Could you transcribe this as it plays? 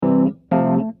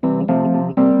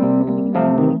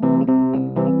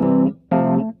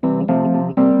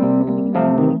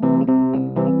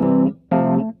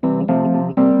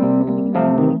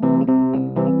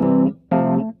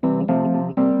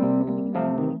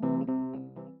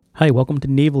Hi, welcome to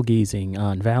Navel Gazing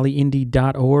on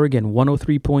valleyindy.org and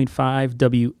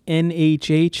 103.5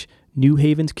 WNHH, New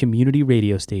Haven's community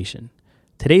radio station.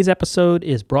 Today's episode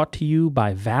is brought to you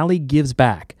by Valley Gives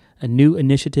Back, a new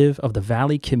initiative of the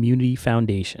Valley Community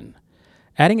Foundation.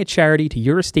 Adding a charity to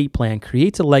your estate plan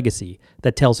creates a legacy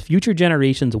that tells future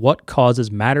generations what causes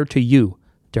matter to you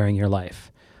during your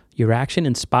life. Your action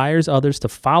inspires others to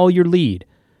follow your lead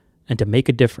and to make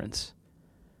a difference.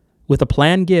 With a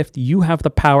planned gift, you have the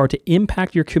power to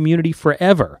impact your community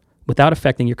forever without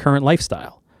affecting your current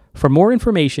lifestyle. For more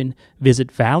information, visit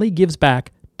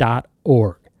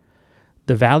valleygivesback.org.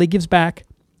 The Valley Gives Back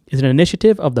is an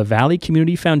initiative of the Valley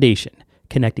Community Foundation,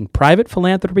 connecting private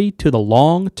philanthropy to the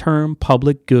long-term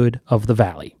public good of the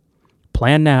Valley.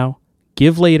 Plan now,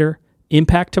 give later,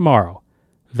 impact tomorrow.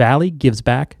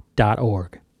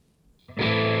 valleygivesback.org.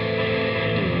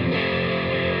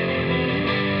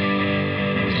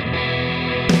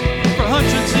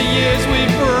 Hundreds of years we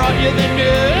brought you the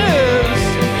news.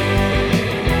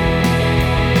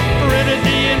 Printed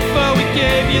the info, we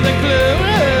gave you the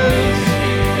clues.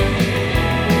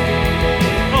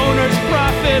 Owners'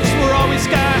 profits were always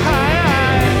sky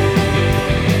high.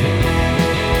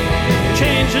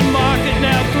 Changing market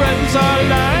now threatens our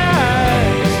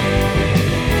lives.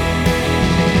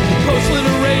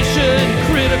 Post-literation,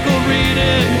 critical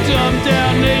reading, dumbed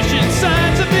down nation,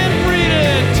 signs of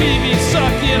inbreeding, TV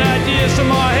sucking ideas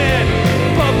from our head,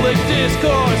 public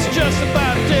discourse just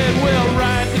about dead. We'll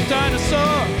ride the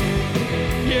dinosaur,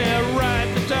 yeah,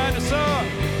 ride the dinosaur.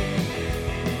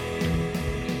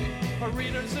 Our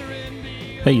readers are in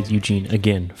the... Hey, it's Eugene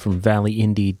again from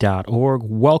valleyindy.org.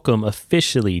 Welcome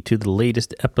officially to the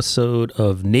latest episode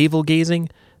of Navel Gazing,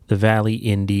 the Valley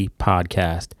Indy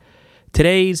podcast.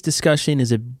 Today's discussion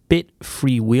is a bit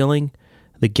freewheeling.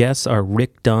 The guests are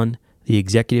Rick Dunn, the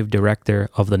executive director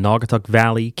of the Naugatuck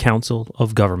Valley Council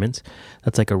of Governments.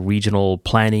 That's like a regional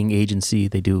planning agency.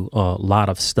 They do a lot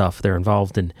of stuff. They're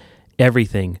involved in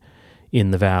everything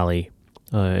in the valley,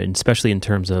 and especially in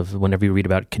terms of whenever you read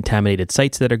about contaminated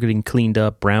sites that are getting cleaned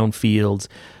up, brownfields,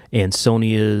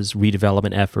 Ansonia's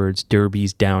redevelopment efforts,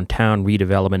 Derby's downtown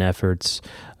redevelopment efforts,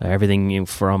 everything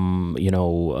from,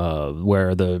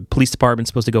 where the police department's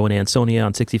supposed to go in Ansonia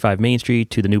on 65 Main Street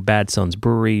to the new Bad Sons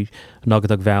Brewery.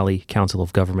 Naugatuck Valley Council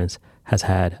of Governments has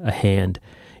had a hand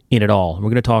in it all. We're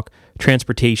going to talk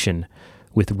transportation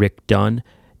with Rick Dunn,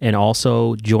 and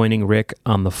also joining Rick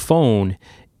on the phone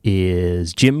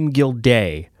is Jim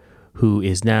Gilday, who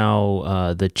is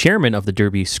now the chairman of the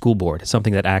Derby School Board,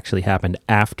 something that actually happened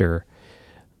after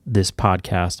this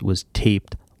podcast was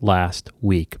taped last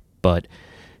week. But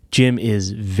Jim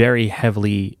is very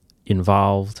heavily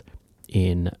involved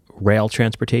in rail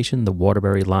transportation, the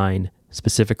Waterbury line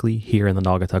specifically here in the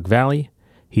Naugatuck Valley.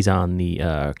 He's on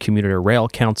the Commuter Rail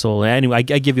Council. Anyway, I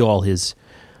give you all his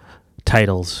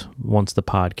titles once the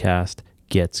podcast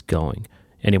gets going.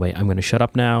 Anyway, I'm going to shut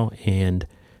up now and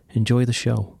enjoy the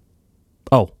show.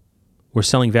 Oh, we're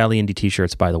selling Valley Indy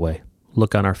t-shirts, by the way.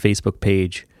 Look on our Facebook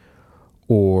page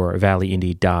or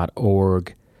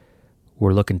valleyindy.org.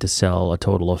 We're looking to sell a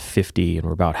total of 50, and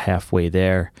we're about halfway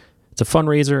there. It's a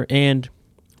fundraiser, and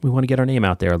we want to get our name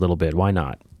out there a little bit. Why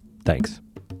not? Thanks.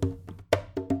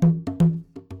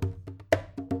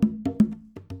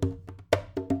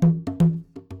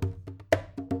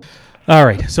 All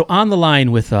right, so on the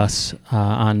line with us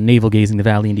on Navel Gazing, the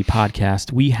Valley Indy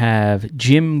podcast, we have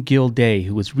Jim Gilday,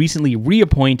 who was recently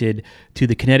reappointed to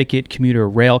the Connecticut Commuter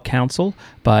Rail Council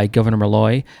by Governor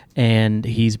Malloy, and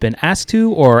he's been asked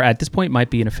to, or at this point might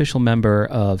be an official member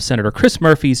of Senator Chris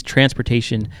Murphy's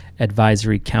Transportation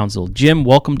Advisory Council. Jim,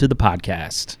 welcome to the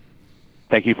podcast.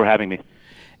 Thank you for having me.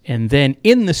 And then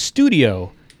in the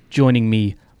studio, joining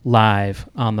me live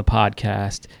on the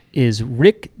podcast is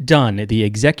Rick Dunn, the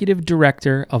executive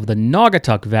director of the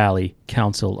Naugatuck Valley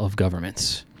Council of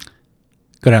Governments.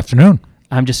 Good afternoon.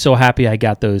 I'm just so happy I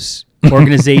got those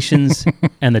organizations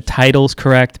and the titles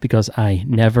correct, because I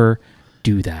never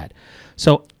do that.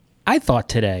 So I thought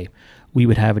today we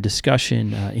would have a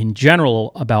discussion in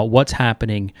general about what's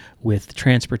happening with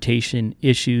transportation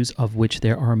issues, of which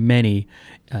there are many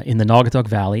in the Naugatuck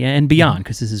Valley and beyond,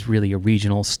 because this is really a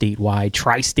regional, statewide,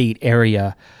 tri-state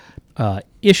area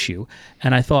issue.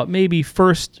 And I thought maybe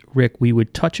first, Rick, we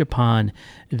would touch upon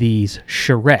these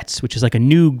charrettes, which is like a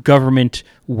new government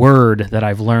word that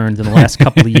I've learned in the last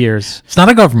couple of years. It's not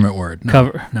a government word.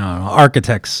 No, no.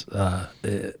 Architects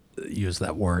use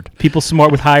that word. People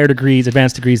smart with higher degrees,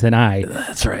 advanced degrees than I.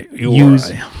 That's right.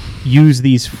 Use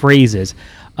these phrases.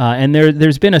 And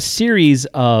there's been a series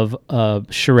of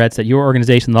charrettes that your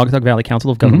organization, the Naugatuck Valley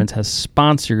Council of Governments, has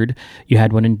sponsored. You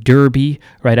had one in Derby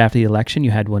right after the election.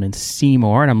 You had one in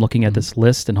Seymour, and I'm looking at this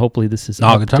list, and hopefully this is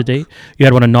up to date. You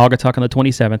had one in Naugatuck on the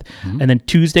 27th. And then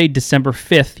Tuesday, December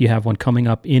 5th, you have one coming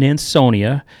up in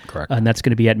Ansonia. Correct. And that's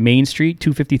going to be at Main Street,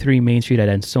 253 Main Street at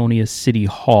Ansonia City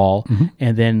Hall.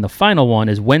 And then the final one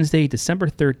is Wednesday, December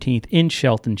 13th in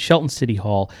Shelton City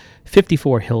Hall,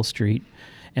 54 Hill Street.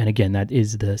 And again, that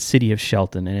is the city of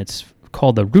Shelton, and it's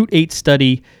called the Route 8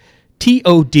 Study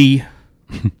TOD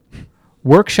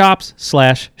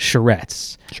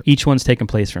Workshops/charrettes. Sure. Each one's taking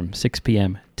place from 6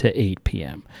 p.m. to 8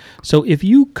 p.m. So if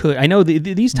you could, I know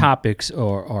these topics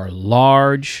are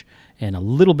large and a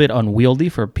little bit unwieldy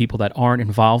for people that aren't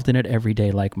involved in it every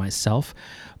day like myself,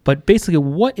 but basically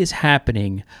what is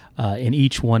happening in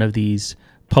each one of these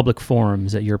public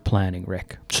forums that you're planning,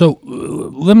 Rick? So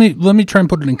let me try and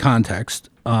put it in context.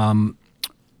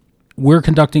 We're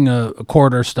conducting a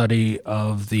corridor study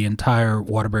of the entire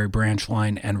Waterbury branch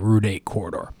line and Route 8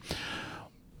 corridor.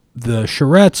 The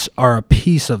charrettes are a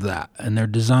piece of that, and they're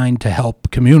designed to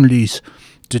help communities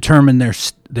determine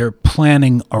their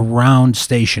planning around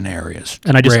station areas.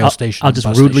 And I'll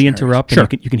just rudely interrupt. Sure.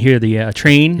 You can hear the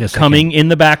train coming in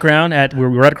the background. We're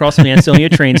right across from the Ansonia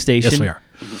train station. Yes, we are.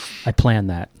 I planned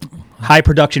that. High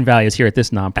production values here at this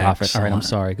nonprofit. Excellent. All right, I'm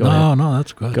sorry. Go ahead. No,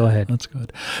 that's good. Go ahead. That's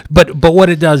good. But what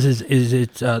it does is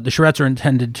it's the charrettes are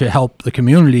intended to help the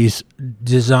communities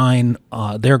design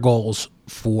their goals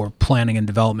for planning and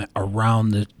development around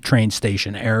the train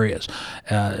station areas.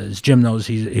 As Jim knows,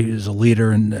 he's a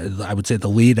leader and I would say the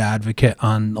lead advocate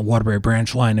on the Waterbury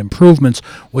branch line improvements,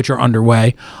 which are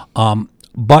underway.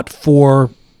 But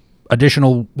for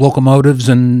additional locomotives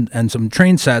and some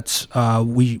train sets,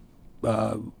 we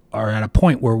are at a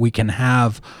point where we can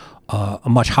have a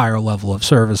much higher level of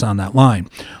service on that line.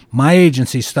 My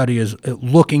agency study is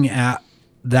looking at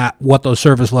what those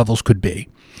service levels could be.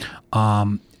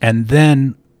 And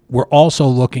then we're also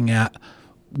looking at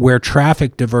where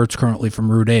traffic diverts currently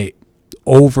from Route 8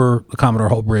 over the Commodore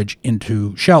Hull Bridge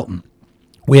into Shelton.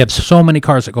 We have so many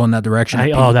cars that go in that direction.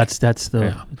 That's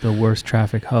the worst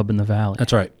traffic hub in the valley.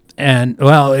 That's right. And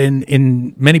well,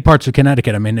 in many parts of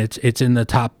Connecticut, I mean, it's in the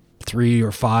top 3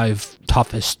 or 5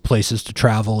 toughest places to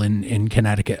travel in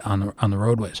Connecticut on the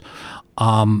roadways.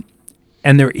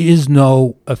 And there is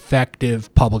no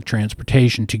effective public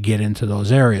transportation to get into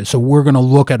those areas. So we're going to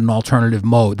look at an alternative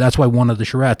mode. That's why one of the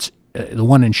charrettes, the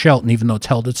one in Shelton, even though it's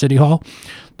held at City Hall,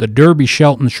 the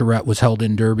Derby-Shelton charrette was held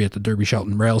in Derby at the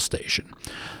Derby-Shelton rail station.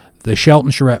 The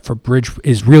Shelton charrette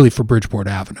is really for Bridgeport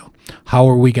Avenue. How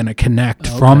are we going to connect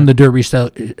from the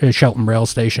Derby-Shelton rail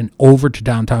station over to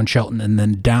downtown Shelton and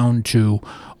then down to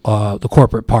the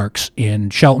corporate parks in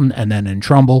Shelton and then in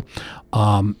Trumbull?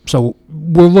 So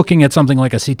we're looking at something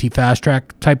like a CT Fast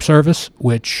Track type service,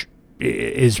 which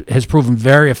has proven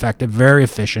very effective, very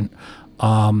efficient,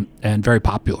 and very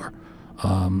popular.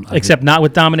 Except not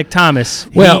with Dominic Thomas.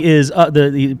 Well, he is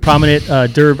the prominent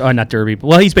not Derby,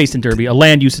 but he's based in Derby, a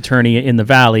land use attorney in the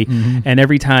Valley, and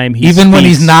every time he even when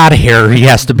he's not here, he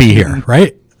has to be here,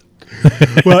 right?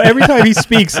 Well, every time he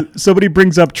speaks, somebody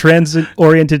brings up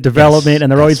transit-oriented development,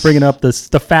 and they're always bringing up the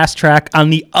fast track on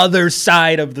the other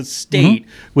side of the state,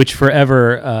 which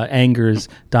forever angers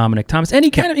Dominic Thomas. And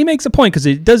he makes a point because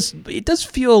it does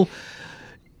feel,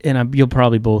 and you'll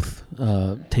probably both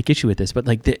take issue with this, but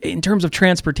like in terms of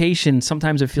transportation,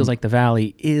 sometimes it feels like the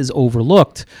Valley is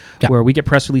overlooked, where we get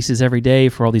press releases every day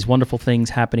for all these wonderful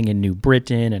things happening in New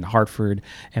Britain and Hartford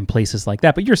and places like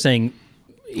that. But you're saying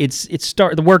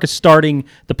the work is starting,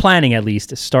 the planning at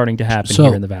least is starting to happen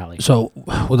here in the Valley. So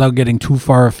without getting too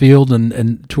far afield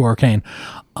and too arcane,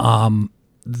 I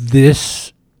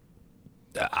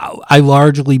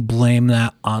largely blame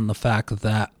that on the fact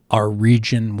that our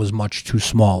region was much too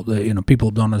small.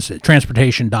 People don't understand.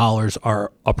 Transportation dollars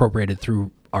are appropriated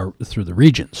through the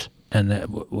regions and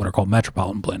what are called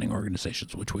metropolitan planning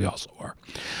organizations, which we also are.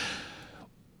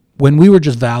 When we were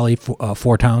just Valley,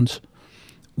 4 towns,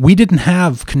 we didn't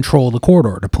have control of the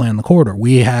corridor to plan the corridor.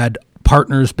 We had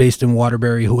partners based in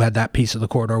Waterbury who had that piece of the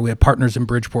corridor. We had partners in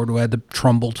Bridgeport who had the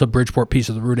Trumbull to Bridgeport piece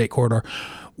of the Route 8 corridor.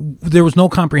 There was no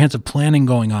comprehensive planning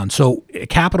going on. So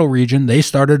Capital Region, they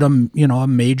started a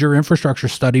major infrastructure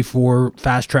study for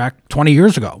Fast Track 20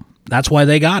 years ago. That's why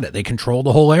they got it. They control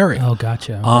the whole area. Oh,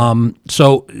 gotcha.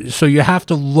 Okay. So you have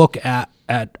to look at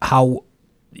how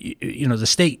the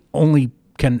state only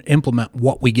can implement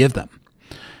what we give them.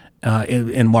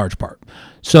 In large part.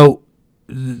 So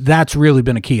that's really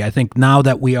been a key. I think now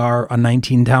that we are a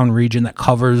 19-town region that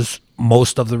covers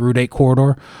most of the Route 8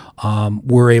 corridor,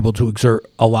 we're able to exert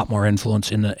a lot more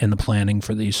influence in the planning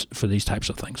for these types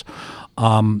of things.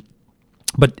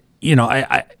 But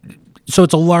so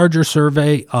it's a larger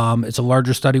survey. It's a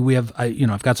larger study. We have,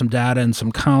 I've got some data and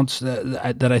some counts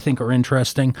that I think are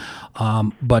interesting.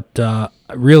 But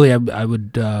really, I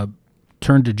would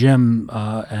turn to Jim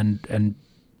and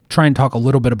try and talk a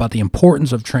little bit about the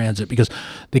importance of transit, because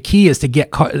the key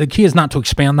is not to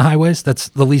expand the highways. That's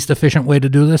the least efficient way to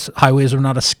do this. Highways are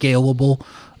not a scalable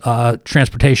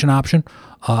transportation option,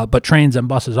 but trains and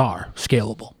buses are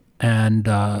scalable. And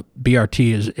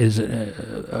BRT is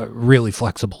a really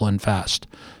flexible and fast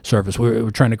service.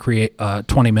 We're trying to create a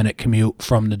 20-minute commute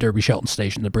from the Derby Shelton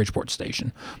station to Bridgeport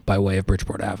station by way of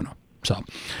Bridgeport Avenue. So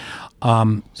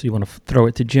you want to throw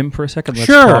it to Jim for a second? Let's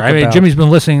sure. talk about... Jimmy's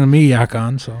been listening to me yak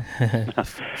on, so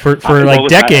for like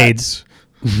decades.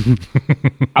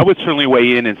 I would certainly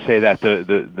weigh in and say that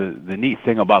the neat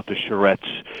thing about the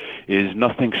charrettes is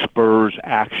nothing spurs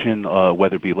action,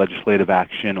 whether it be legislative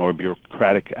action or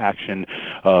bureaucratic action,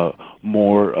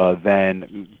 more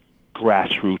than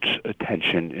grassroots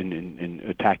attention in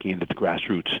attacking into the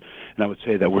grassroots. And I would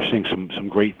say that we're seeing some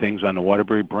great things on the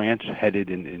Waterbury branch headed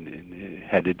in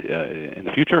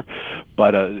the future.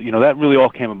 But that really all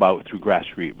came about through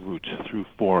grassroots, through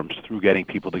forums, through getting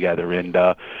people together. And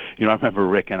I remember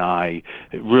Rick and I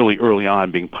really early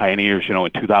on being pioneers,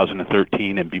 in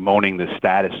 2013 and bemoaning the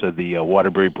status of the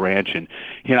Waterbury branch. And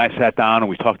he and I sat down and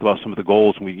we talked about some of the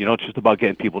goals. And it's just about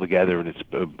getting people together, and it's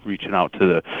reaching out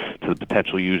to the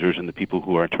potential users and the people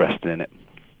who are interested in it.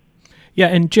 Yeah,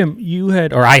 and Jim,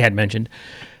 I had mentioned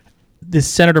this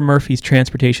Senator Murphy's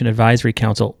Transportation Advisory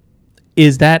Council.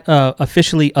 Is that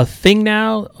officially a thing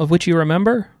now, of which you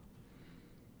remember?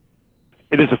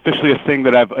 It is officially a thing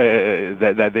that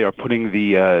that they are putting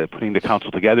the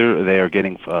council together. They are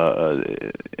getting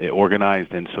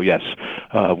organized, and so yes,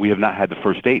 we have not had the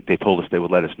first date. They told us they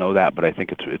would let us know that, but I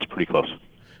think it's pretty close.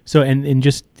 So, and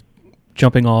just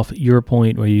jumping off your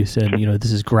point where you said,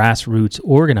 this is grassroots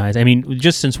organized. I mean,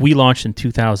 just since we launched in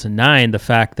 2009, the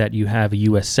fact that you have a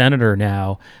U.S. Senator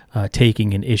now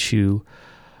taking an issue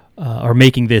or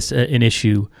making this an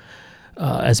issue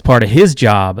as part of his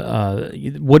job,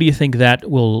 what do you think that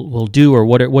will do, or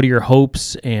what are your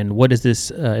hopes, and what is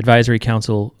this advisory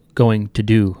council going to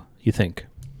do, you think?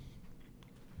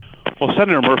 Well,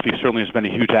 Senator Murphy certainly has been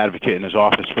a huge advocate in his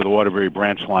office for the Waterbury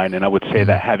branch line, and I would say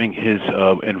that having his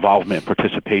involvement and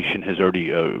participation has already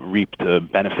reaped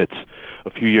benefits. A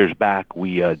few years back,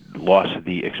 we lost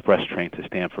the express train to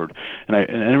Stamford, and I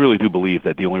really do believe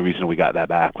that the only reason we got that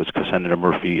back was because Senator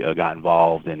Murphy got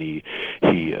involved, and he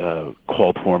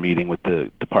called for a meeting with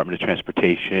the Department of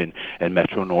Transportation and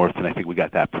Metro North, and I think we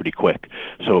got that pretty quick.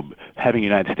 So having a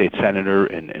United States Senator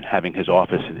and having his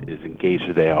office as engaged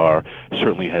as they are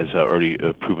certainly has already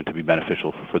proven to be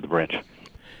beneficial for the branch.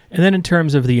 And then in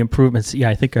terms of the improvements,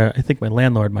 I think my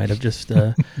landlord might have just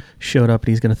showed up and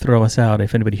he's going to throw us out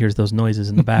if anybody hears those noises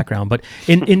in the background. But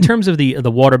in terms of the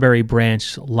Waterbury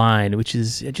branch line, which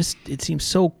is it seems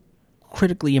so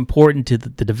critically important to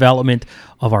the development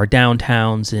of our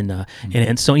downtowns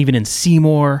and so even in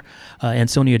Seymour,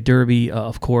 Ansonia, Derby,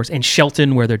 of course, and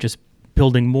Shelton, where they're just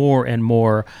building more and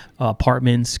more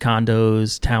apartments,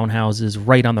 condos, townhouses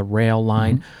right on the rail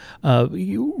line.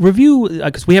 You review,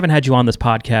 because we haven't had you on this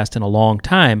podcast in a long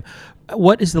time.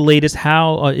 What is the latest?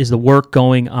 How is the work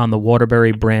going on the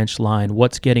Waterbury branch line?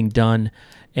 What's getting done?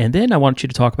 And then I want you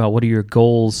to talk about what are your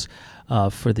goals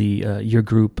for your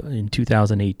group in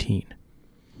 2018.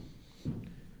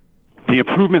 The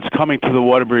improvements coming to the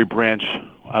Waterbury branch,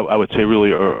 I would say,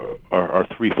 really are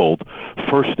threefold.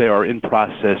 First, they are in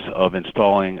process of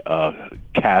installing a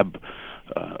cab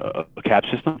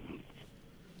system,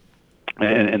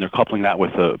 and they're coupling that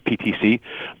with a PTC,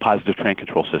 positive train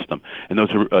control system. And those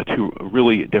are two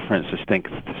really different, succinct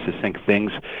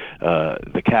things.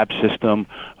 The cab system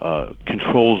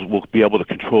will be able to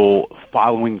control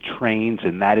following trains,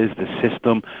 and that is the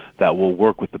system that will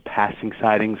work with the passing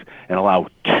sidings and allow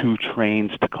two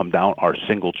trains to come down our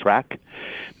single track.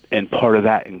 And part of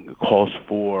that calls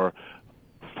for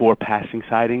 4 passing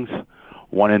sidings,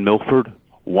 1 in Milford,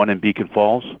 1 in Beacon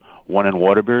Falls, 1 in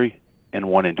Waterbury, and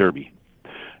 1 in Derby.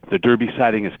 The Derby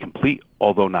siding is complete,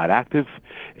 although not active.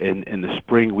 In the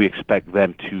spring, we expect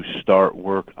them to start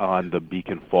work on the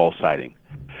Beacon Falls siding.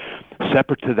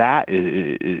 Separate to that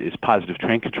is positive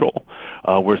train control,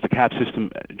 whereas the cab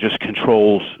system just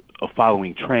controls a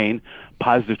following train.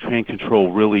 Positive train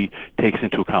control really takes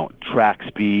into account track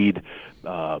speed,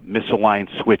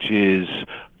 misaligned switches,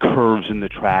 curves in the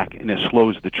track, and it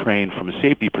slows the train from a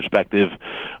safety perspective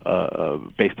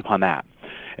based upon that.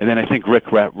 And then I think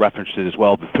Rick referenced it as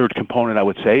well. The third component, I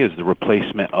would say, is the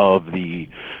replacement of the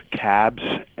cabs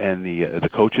and the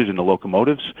coaches and the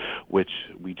locomotives, which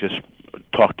we just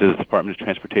talked to the Department of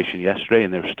Transportation yesterday,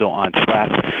 and they're still on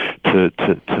track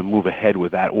to move ahead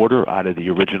with that order out of the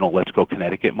original Let's Go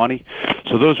Connecticut money.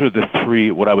 So those are the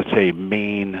three, what I would say,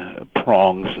 main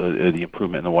prongs of the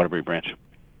improvement in the Waterbury branch.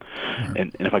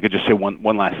 And if I could just say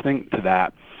one last thing to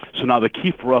that. So now the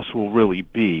key for us will really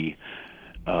be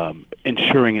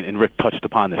ensuring, and Rick touched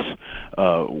upon this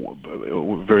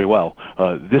very well,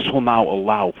 this will now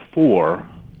allow for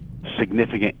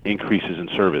significant increases in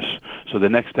service. So the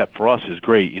next step for us is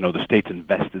great. The state's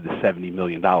invested the $70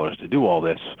 million to do all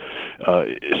this.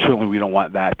 Certainly we don't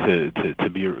want that to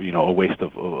be a waste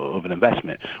of an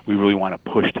investment. We really want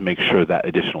to push to make sure that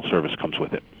additional service comes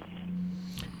with it.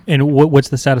 And what's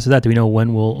the status of that? Do we know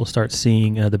when we'll start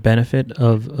seeing the benefit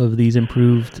of these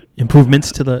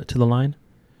improvements to the line?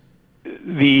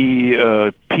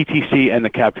 The PTC and the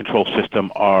cab control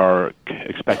system are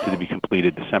expected to be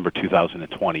completed December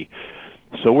 2020.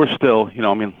 So we're still, still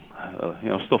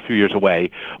a few years away.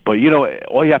 But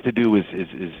all you have to do is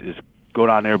go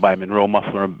down there by Monroe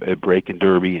Muffler and Brake and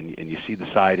Derby, and you see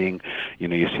the siding. You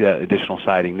see that additional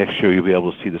siding. Next year you'll be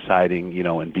able to see the siding,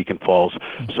 in Beacon Falls.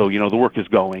 So the work is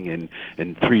going,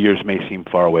 and 3 years may seem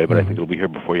far away, but I think it'll be here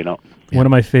before you know. One of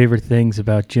my favorite things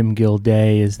about Jim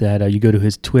Gilday is that you go to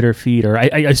his Twitter feed, or I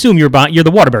assume you're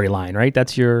the Waterbury line, right?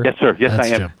 That's your... Yes, sir. Yes, I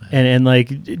am. Jim. And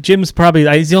like Jim's probably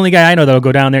he's the only guy I know that'll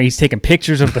go down there. He's taking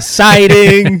pictures of the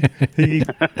siding.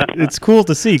 It's cool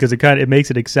to see because it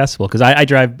makes it accessible. Because I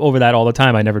drive over that all the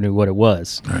time. I never knew what it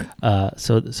was. Right.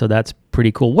 So that's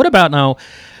pretty cool. What about now?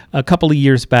 A couple of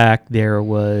years back, there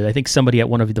was, I think, somebody at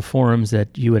one of the forums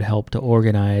that you had helped to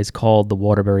organize called the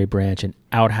Waterbury Branch an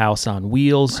outhouse on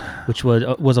wheels, which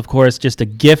was of course just a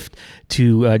gift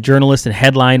to journalists and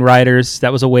headline writers.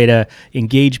 That was a way to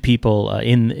engage people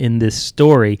in this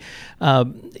story.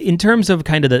 In terms of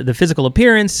kind of the physical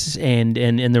appearance and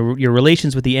your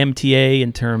relations with the MTA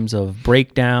in terms of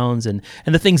breakdowns and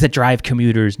the things that drive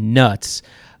commuters nuts,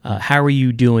 how are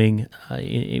you doing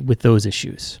with those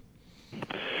issues?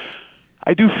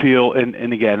 I do feel,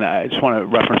 and again, I just want to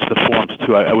reference the forums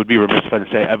too. I would be remiss if I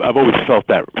didn't say I've always felt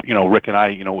that Rick and I,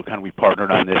 we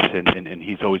partnered on this, and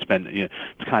he's always been.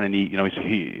 It's kind of neat,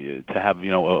 to have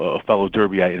a fellow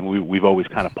Derbyite, and we've always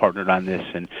kind of partnered on this,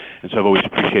 and so I've always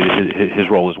appreciated his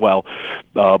role as well.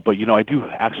 But I do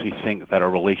actually think that our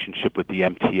relationship with the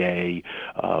MTA.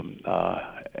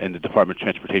 And the Department of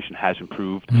Transportation has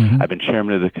improved. Mm-hmm. I've been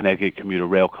chairman of the Connecticut Commuter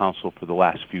Rail Council for the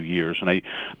last few years, and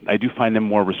I do find them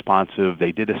more responsive.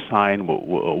 They did assign a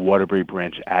Waterbury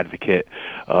branch advocate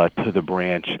to the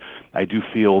branch. I do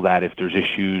feel that if there's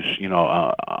issues,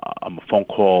 I'm a phone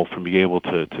call from being able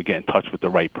to get in touch with the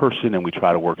right person, and we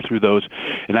try to work through those.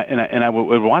 And I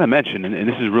would want to mention, and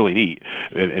this is really neat,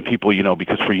 and people,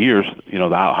 because for years, the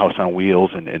outhouse on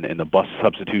wheels and the bus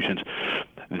substitutions,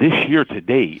 this year to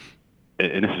date,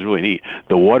 and this is really neat,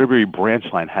 the Waterbury branch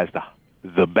line has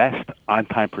the best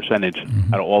on-time percentage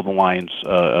out of all the lines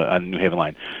on the New Haven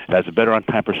line. It has a better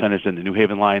on-time percentage than the New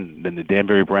Haven line, than the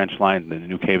Danbury branch line, than the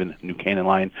New Canaan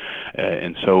line.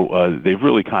 And so they've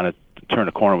really kind of turned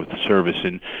a corner with the service.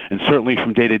 And certainly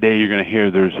from day to day, you're going to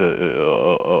hear there's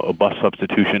a bus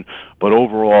substitution. But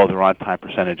overall, their on-time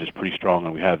percentage is pretty strong,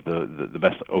 and we have the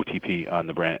best OTP on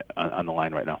the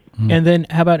line right now. And then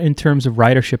how about in terms of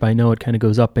ridership? I know it kind of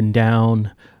goes up and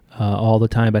down all the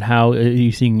time, but how are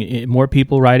you seeing more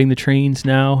people riding the trains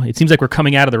now? It seems like we're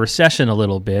coming out of the recession a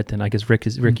little bit, and I guess Rick,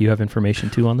 you have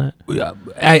information too on that.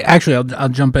 I'll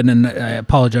jump in, and I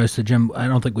apologize to Jim. I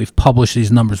don't think we've published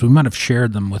these numbers. We might have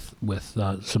shared them with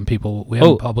some people. We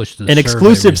haven't published the an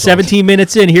exclusive results. 17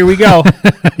 minutes in. Here we go.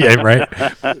 Yeah, right.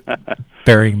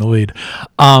 Burying the lead.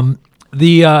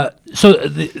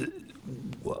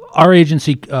 Our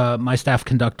agency, my staff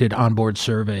conducted onboard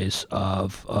surveys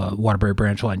of Waterbury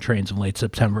branch line trains in late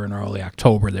September and early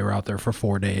October. They were out there for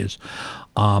 4 days.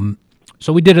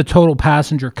 So we did a total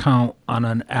passenger count on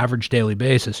an average daily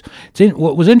basis.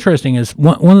 What was interesting is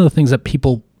one of the things that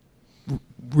people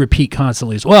repeat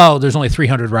constantly is, well, there's only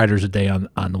 300 riders a day on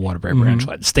the Waterbury branch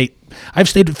line. I have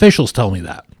state officials tell me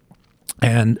that.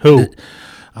 And who?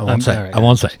 I won't say. Right. I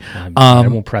won't say. I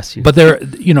won't press you. But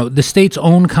the state's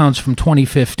own counts from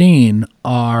 2015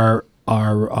 are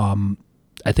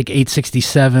I think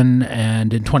 867,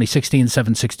 and in 2016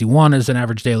 761 is an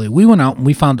average daily. We went out and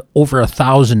we found over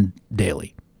 1,000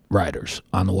 daily riders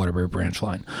on the Waterbury branch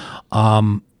line.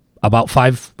 About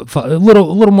a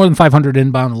little more than 500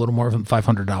 inbound, a little more than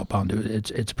 500 outbound.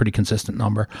 It's a pretty consistent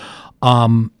number.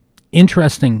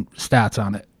 Interesting stats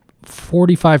on it.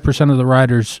 45% of the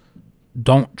riders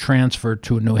don't transfer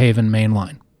to a New Haven main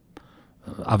line.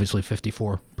 Obviously,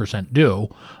 54% do,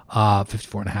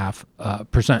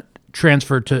 54.5%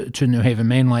 transfer to New Haven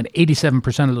main line.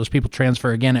 87% of those people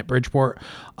transfer again at Bridgeport.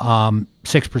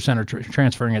 6% are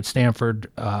transferring at Stamford,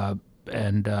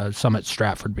 and some at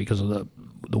Stratford because of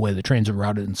the way the trains are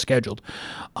routed and scheduled.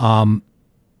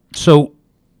 So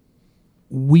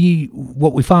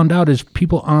what we found out is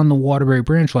people on the Waterbury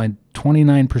branch line,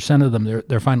 29% of them,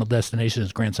 their final destination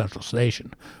is Grand Central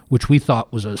Station, which we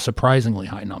thought was a surprisingly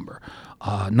high number.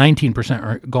 19%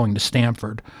 are going to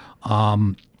Stamford,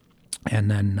 and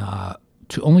then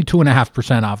only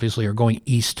 2.5% obviously are going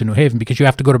east to New Haven, because you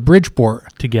have to go to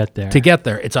Bridgeport to get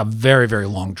there. It's a very, very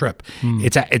long trip.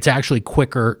 It's actually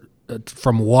quicker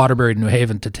from Waterbury to New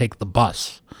Haven to take the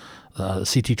bus, the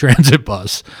CT Transit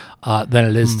bus, than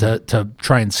it is to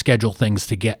try and schedule things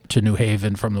to get to New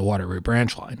Haven from the Waterbury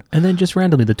branch line. And then just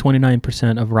randomly, the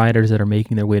 29% of riders that are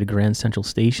making their way to Grand Central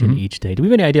Station each day. Do we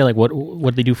have any idea like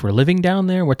what they do for a living down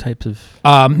there? What types of?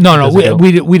 No,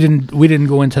 we didn't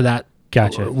go into that.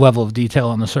 Gotcha. Level of detail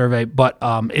on the survey, but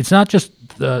it's not just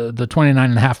the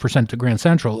 29.5% to Grand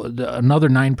Central. Another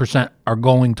 9% are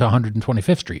going to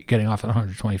 125th Street, getting off at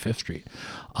 125th Street.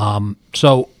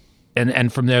 So,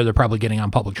 and from there, they're probably getting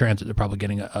on public transit. They're probably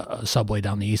getting a subway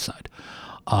down the east side.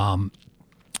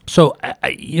 So,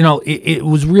 it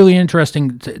was really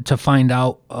interesting to find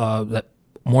out that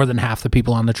more than half the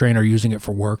people on the train are using it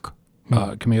for work,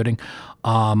 commuting.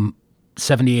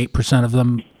 78% of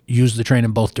them use the train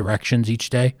in both directions each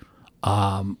day,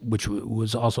 which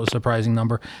was also a surprising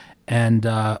number. And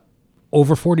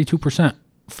over 42%,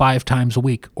 5 times a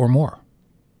week or more,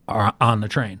 are on the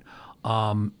train.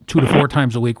 2 to 4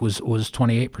 times a week was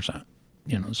 28%.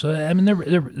 So I mean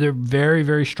they're very,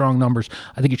 very strong numbers.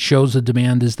 I think it shows the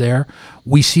demand is there.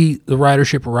 We see the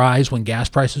ridership rise when gas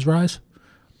prices rise.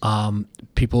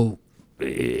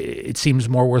 It seems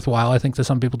more worthwhile, I think, to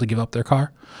some people to give up their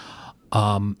car.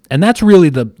 And that's really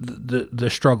the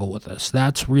struggle with this.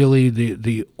 That's really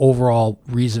the overall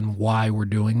reason why we're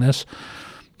doing this.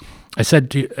 I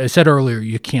said earlier,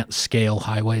 you can't scale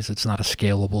highways. It's not a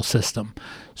scalable system.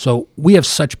 So we have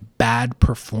such bad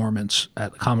performance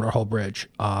at the Commodore Hall Bridge.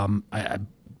 I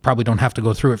probably don't have to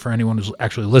go through it for anyone who's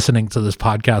actually listening to this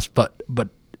podcast, but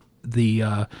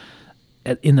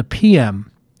in the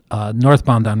PM,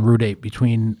 northbound on Route 8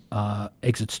 between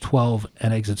exits 12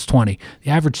 and exits 20,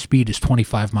 the average speed is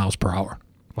 25 miles per hour.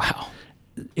 Wow.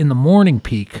 In the morning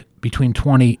peak between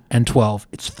 20 and 12,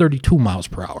 it's 32 miles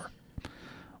per hour.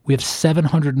 We have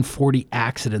 740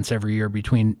 accidents every year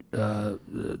between the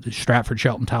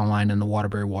Stratford-Shelton Town Line and the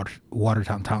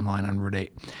Waterbury-Watertown Town Line on Route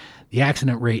 8. The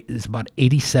accident rate is about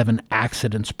 87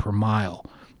 accidents per mile,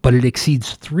 but it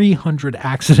exceeds 300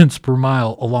 accidents per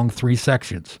mile along 3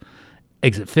 sections.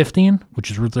 Exit 15, which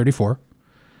is Route 34,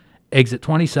 exit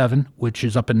 27, which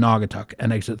is up in Naugatuck,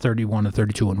 and exit 31 and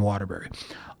 32 in Waterbury.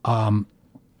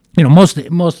 Most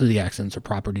of the accidents are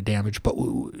property damage, but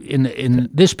in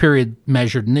this period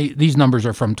measured, and these numbers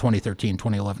are from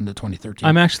 2011 to 2013.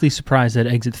 I'm actually surprised that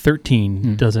exit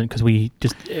 13 doesn't, because we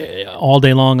just all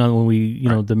day long when we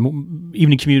the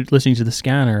evening commute listening to the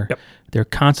scanner, they're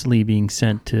constantly being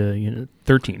sent to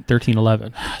 13,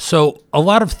 11. So a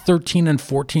lot of 13 and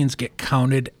 14s get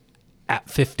counted at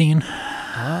 15.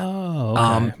 Oh,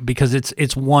 okay. Because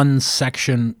it's one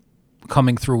section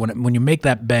coming through when you make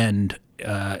that bend.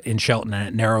 In Shelton, and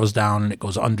it narrows down and it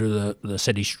goes under the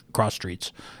city cross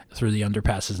streets through the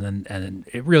underpasses, and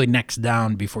it really necks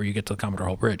down before you get to the Commodore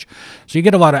Hall Bridge. So you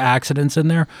get a lot of accidents in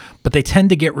there, but they tend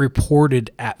to get reported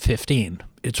at 15.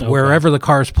 It's wherever the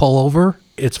cars pull over.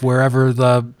 It's wherever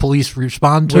the police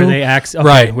respond to. Where they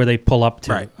right. Where they pull up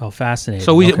to. Right. Oh, fascinating.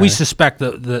 So we suspect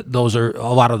that those are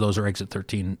a lot of those are exit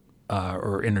 13.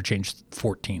 Or interchange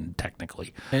 14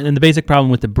 technically. And the basic problem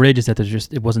with the bridge is that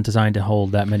it wasn't designed to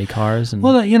hold that many cars. And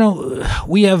well,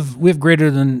 we have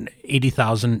greater than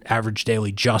 80,000 average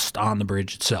daily just on the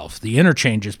bridge itself. The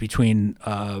interchanges between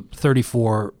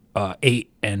 34,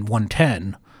 8, and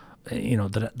 110,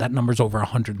 that number's over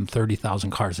 130,000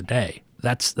 cars a day.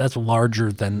 That's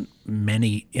larger than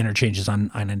many interchanges on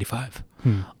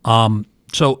I-95.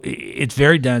 So it's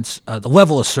very dense. The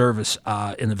level of service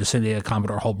in the vicinity of the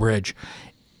Commodore Hall Bridge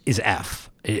is F.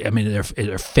 I mean,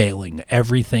 they're failing.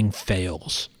 Everything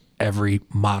fails. Every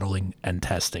modeling and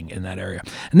testing in that area.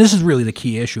 And this is really the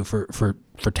key issue for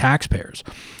taxpayers.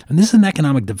 And this is an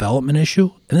economic development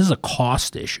issue, and this is a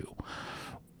cost issue.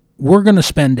 We're going to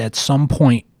spend at some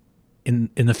point in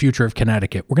the future of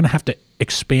Connecticut, we're going to have to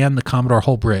expand the Commodore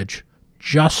Hall Bridge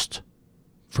just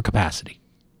for capacity.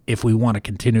 if we want to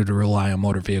continue to rely on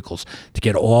motor vehicles to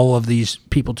get all of these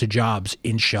people to jobs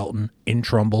in Shelton, in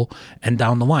Trumbull, and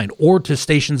down the line, or to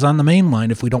stations on the main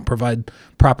line if we don't provide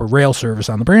proper rail service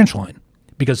on the branch line.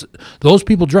 Because those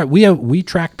people drive. We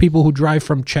track people who drive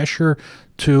from Cheshire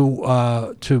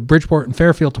to Bridgeport and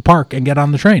Fairfield to Park and get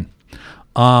on the train.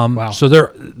 Wow. So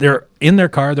they're in their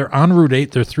car, they're on Route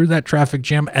 8, they're through that traffic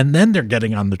jam, and then they're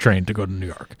getting on the train to go to New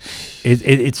York.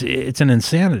 It's an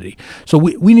insanity. So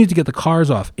we need to get the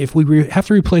cars off. If we have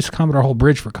to replace Commodore Hall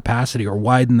Bridge for capacity or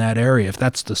widen that area, if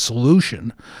that's the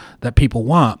solution that people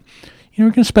want, we're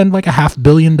going to spend like $500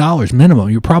 million minimum.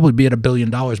 You'll probably be at $1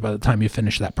 billion by the time you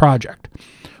finish that project.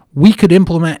 We could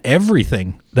implement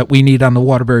everything that we need on the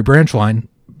Waterbury branch line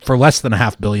for less than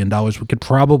 $500 million. We could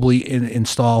probably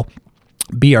install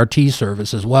BRT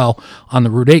service as well on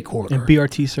the Route 8 corridor. And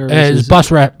BRT service is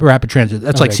bus rapid transit.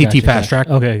 That's like CT Fast Track.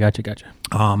 Okay, gotcha.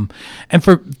 And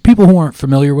for people who aren't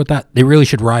familiar with that, they really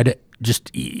should ride it.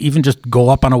 Just go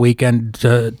up on a weekend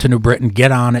to New Britain,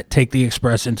 get on it, take the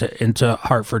express into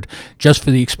Hartford, just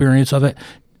for the experience of it.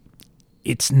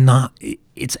 It's nicer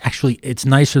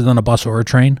than a bus or a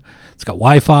train. It's got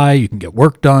Wi-Fi, you can get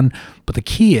work done, but the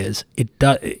key is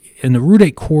in the Route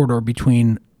 8 corridor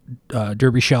between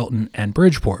Derby, Shelton, and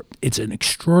Bridgeport, it's an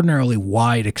extraordinarily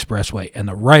wide expressway, and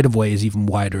the right-of-way is even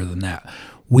wider than that.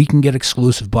 We can get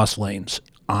exclusive bus lanes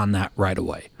on that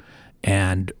right-of-way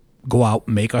and go out,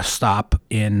 make a stop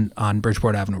on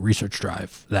Bridgeport Avenue, Research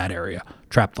Drive, that area,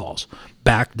 Trap Falls,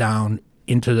 back down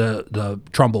into the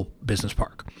Trumbull Business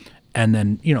Park. And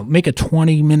then, make a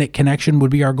 20-minute connection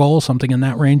would be our goal, something in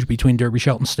that range between Derby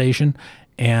Shelton Station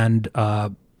and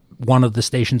one of the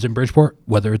stations in Bridgeport,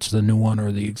 whether it's the new one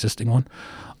or the existing one.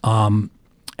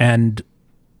 And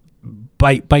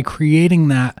by creating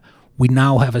that, we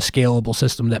now have a scalable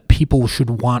system that people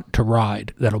should want to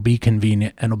ride, that'll be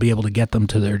convenient and will be able to get them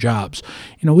to their jobs.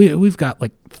 We've got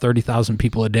like 30,000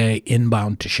 people a day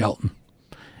inbound to Shelton,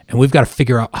 and we've got to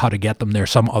figure out how to get them there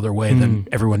some other way than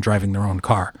everyone driving their own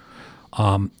car.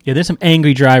 There's some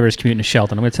angry drivers commuting to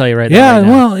Shelton. I'm going to tell you right now. Yeah, right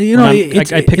well,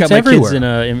 I pick up my everywhere.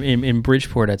 kids in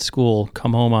Bridgeport at school.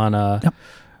 Come home on. Yep.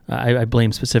 I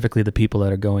blame specifically the people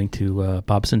that are going to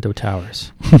Bob Cinto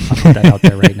Towers. I'll put that out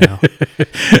there right now.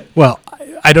 Well,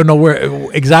 I don't know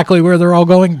exactly where they're all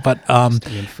going, but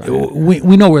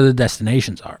we know where the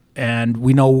destinations are, and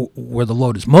we know where the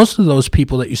load is. Most of those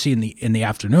people that you see in the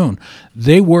afternoon,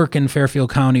 they work in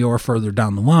Fairfield County or further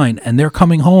down the line, and they're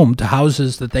coming home to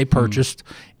houses that they purchased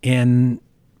in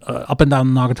up and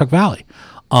down the Naugatuck Valley.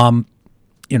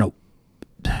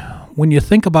 When you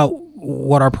think about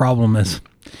what our problem is,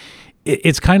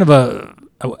 it's kind of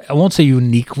I won't say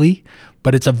uniquely,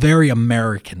 but it's a very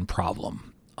American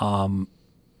problem.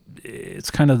 It's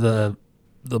kind of the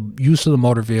use of the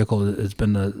motor vehicle has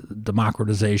been the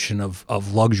democratization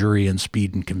of luxury and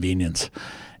speed and convenience,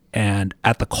 and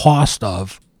at the cost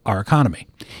of our economy.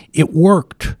 It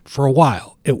worked for a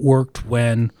while. It worked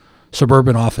when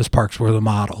suburban office parks were the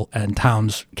model and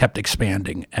towns kept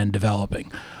expanding and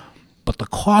developing. But the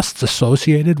costs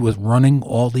associated with running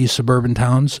all these suburban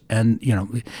towns, and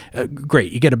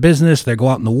great, you get a business, they go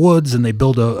out in the woods and they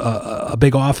build a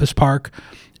big office park,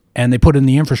 and they put in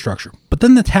the infrastructure. But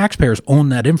then the taxpayers own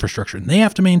that infrastructure, and they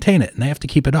have to maintain it, and they have to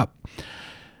keep it up.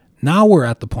 Now we're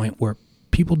at the point where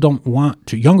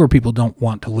younger people don't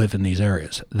want to live in these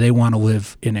areas. They want to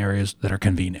live in areas that are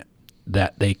convenient,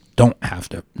 that they don't have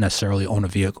to necessarily own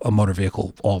a motor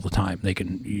vehicle all the time. They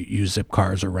can use Zip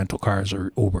cars or rental cars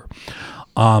or Uber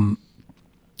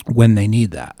when they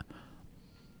need that.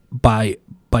 By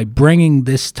bringing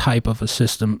this type of a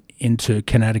system into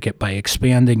Connecticut, by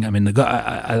expanding,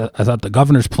 I thought the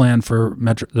governor's plan for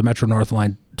the Metro North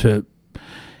line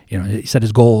he said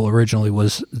his goal originally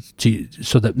was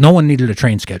so that no one needed a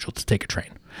train schedule to take a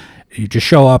train. You just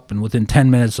show up, and within 10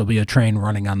 minutes there'll be a train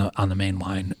running on the main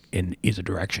line in either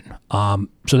direction.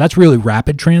 So that's really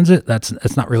rapid transit.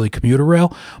 That's not really commuter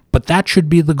rail, but that should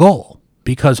be the goal,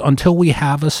 because until we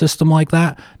have a system like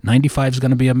that, 95 is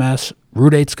going to be a mess.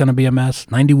 Route 8 is going to be a mess.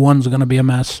 91 is going to be a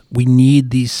mess. We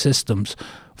need these systems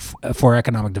for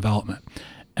economic development,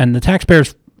 and the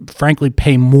taxpayers, frankly,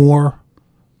 pay more.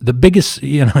 The biggest,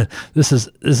 this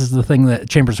is the thing that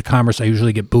Chambers of Commerce, I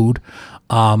usually get booed.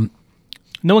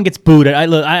 No one gets booed.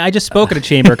 I just spoke at a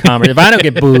Chamber of Commerce. If I don't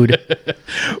get booed,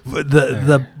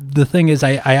 the thing is,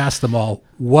 I asked them all,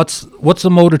 what's the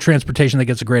mode of transportation that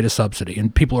gets the greatest subsidy?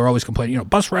 And people are always complaining.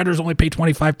 Bus riders only pay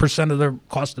 25% of the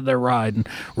cost of their ride, and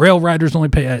rail riders only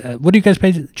pay. What do you guys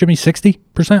pay, Jimmy?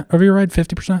 60% of your ride?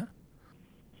 50%?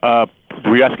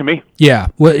 Were you asking me? Yeah.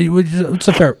 Well, it's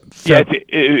a fair. Yeah,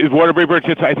 Waterbury Bridge.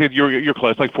 I think you're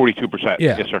close, like 42%.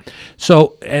 Yeah. Yes, sir.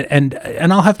 So and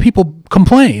I'll have people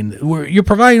complain. You're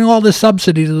providing all this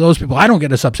subsidy to those people. I don't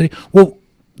get a subsidy. Well,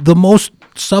 the most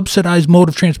subsidized mode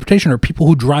of transportation are people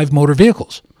who drive motor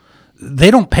vehicles.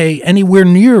 They don't pay anywhere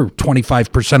near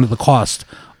 25% of the cost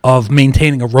of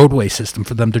maintaining a roadway system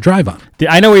for them to drive on.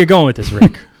 I know where you're going with this,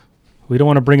 Rick. We don't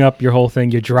want to bring up your whole thing.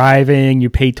 You're driving, you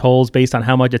pay tolls based on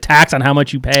how much, a tax on how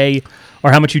much you pay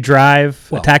or how much you drive,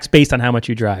 a tax based on how much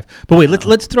you drive. But wait,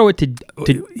 let's throw it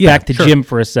back to Jim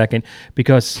for a second,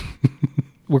 because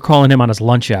we're calling him on his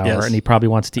lunch hour and he probably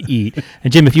wants to eat.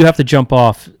 And Jim, if you have to jump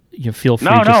off, you feel free.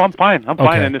 No, I'm fine. I'm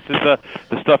fine. And this is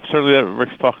the stuff certainly that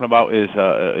Rick's talking about is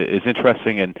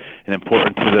interesting and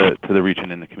important to the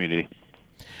region and the community.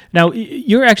 Now,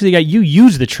 you're actually you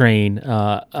use the train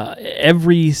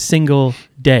every single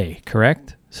day,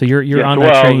 correct? So you're on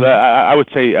that train. I would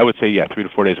say 3 to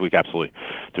 4 days a week. Absolutely.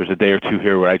 There's a day or two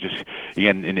here where I just,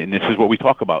 again, and this is what we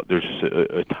talk about. There's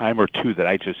a time or two that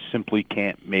I just simply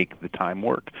can't make the time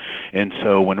work. And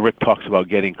so when Rick talks about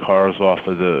getting cars off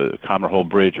of the Commerhole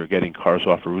Bridge or getting cars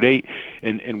off of Route 8,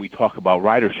 and we talk about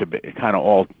ridership, it kind of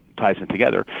all ties in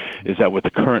together. Is that with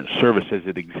the current service as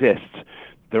it exists,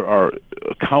 there are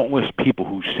countless people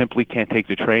who simply can't take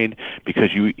the train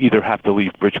because you either have to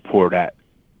leave Bridgeport at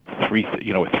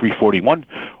 3:41,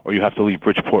 or you have to leave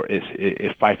Bridgeport at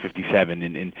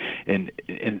 5:57,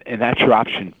 and that's your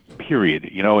option. Period.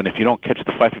 And if you don't catch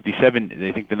the 5:57,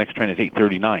 they think the next train is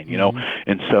 8:39.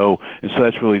 And so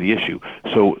that's really the issue.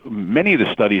 So many of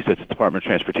the studies that the Department of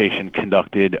Transportation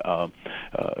conducted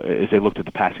as they looked at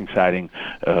the passing siding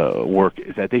work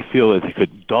is that they feel that they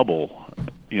could double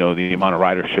the amount of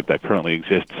ridership that currently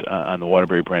exists on the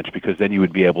Waterbury branch, because then you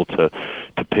would be able to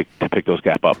pick those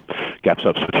gaps up.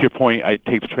 So to your point, I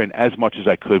take the train as much as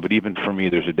I could, but even for me,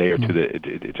 there's a day or two that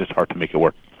it's just hard to make it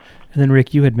work. And then,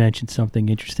 Rick, you had mentioned something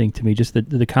interesting to me, just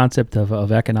the concept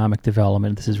of economic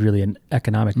development. This is really an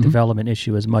economic development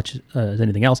issue as much as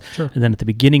anything else. Sure. And then at the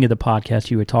beginning of the podcast,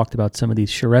 you had talked about some of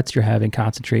these charrettes you're having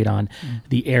concentrate on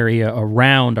the area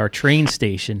around our train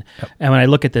station. Yep. And when I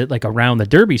look at around the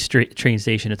Derby train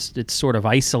station, it's sort of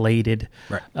isolated.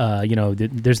 Right.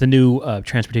 There's the new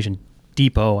transportation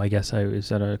depot, I guess. Is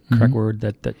that a correct word,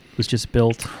 that was just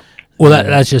built? Well,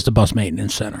 that's just a bus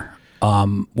maintenance center.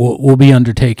 We'll be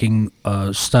undertaking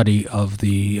a study of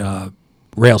the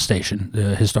rail station,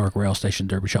 the historic rail station,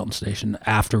 Derby Shelton Station,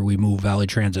 after we move Valley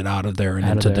Transit out of there and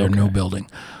into their new building,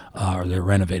 or their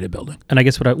renovated building. And I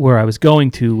guess where I was going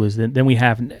to was then we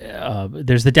have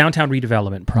there's the downtown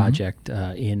redevelopment project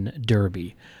in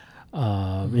Derby.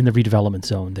 In the redevelopment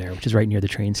zone there, which is right near the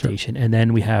train station. And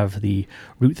then we have the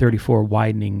Route 34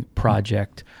 widening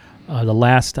project. The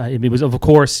last, it was, of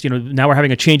course, now we're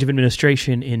having a change of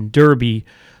administration in Derby.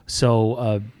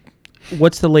 So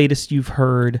what's the latest you've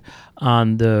heard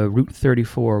on the Route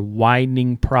 34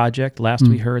 widening project? Last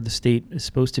we heard, the state is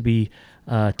supposed to be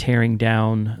tearing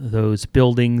down those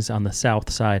buildings on the south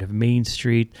side of Main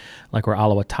Street, like where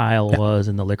Alawa Tile was,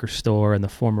 and the liquor store and the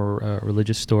former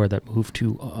religious store that moved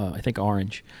to, I think,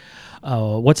 Orange.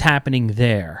 What's happening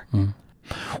there?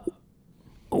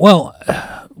 Well,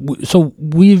 so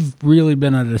we've really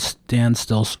been at a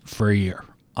standstill for a year,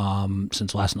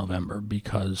 since last November,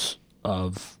 because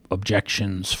of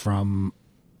objections from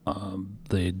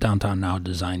the Downtown Now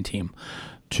design team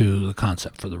to the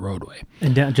concept for the roadway.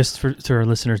 And just for our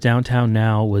listeners, Downtown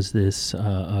Now was this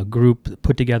group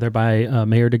put together by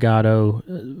Mayor Delgado,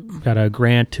 got a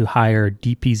grant to hire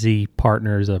DPZ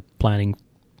Partners, a planning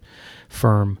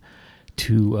firm,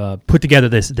 to put together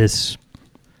this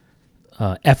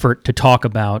effort to talk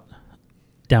about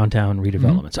downtown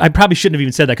redevelopments. I probably shouldn't have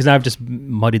even said that, because I've just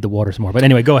muddied the waters more. But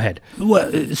anyway, go ahead.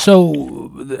 Well, so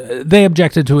they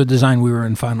objected to a design we were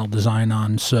in final design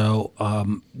on. So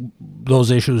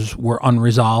those issues were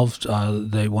unresolved.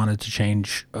 They wanted to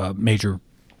change major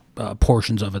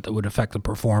portions of it that would affect the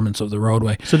performance of the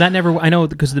roadway. So that never, I know,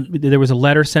 because there was a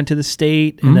letter sent to the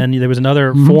state, and then there was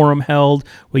another forum held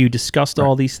where you discussed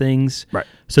all these things. Right.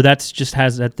 So that's just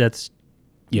that's.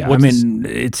 Yeah,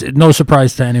 it's no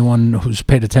surprise to anyone who's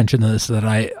paid attention to this that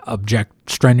I object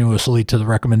strenuously to the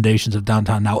recommendations of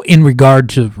Downtown Now in regard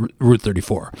to Route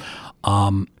 34.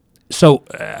 So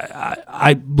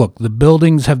I look, the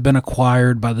buildings have been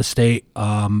acquired by the state.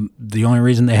 The only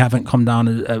reason they haven't come down,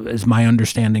 is my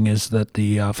understanding, is that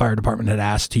the fire department had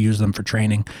asked to use them for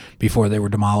training before they were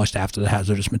demolished, after the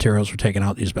hazardous materials were taken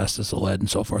out, the asbestos, the lead, and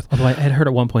so forth. Although I had heard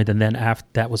at one point, and then after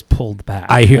that was pulled back.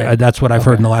 I hear that's what I've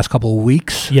heard in the last couple of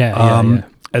weeks. Yeah.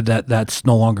 that's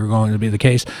no longer going to be the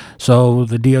case. So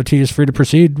the DOT is free to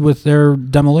proceed with their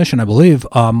demolition, I believe.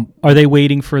 Are they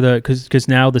waiting for because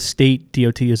now the state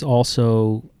DOT is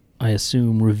also, I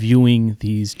assume, reviewing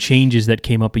these changes that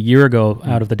came up a year ago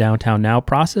out of the Downtown Now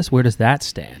process? Where does that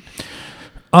stand?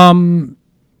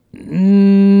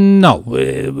 No,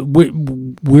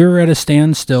 we're at a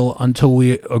standstill until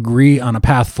we agree on a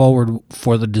path forward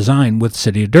for the design with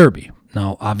City of Derby.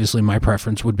 Now, obviously, my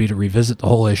preference would be to revisit the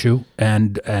whole issue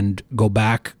and go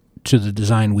back to the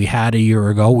design we had a year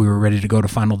ago. We were ready to go to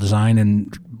final design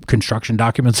and construction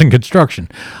documents and construction,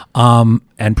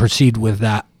 and proceed with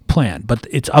that plan. But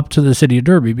it's up to the City of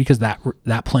Derby because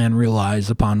that plan relies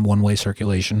upon one-way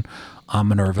circulation on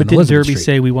Minerva But and didn't Elizabeth Derby Street.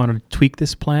 say we want to tweak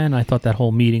this plan? I thought that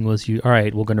whole meeting was all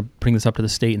right, we're going to bring this up to the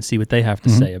state and see what they have to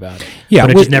say about it. Yeah,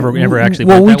 but it just never actually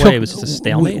went that way. It was just a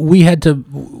stalemate. We had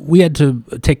to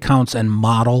take counts and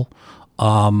model.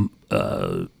 And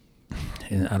I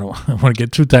don't want to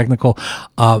get too technical.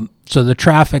 So the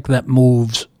traffic that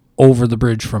moves over the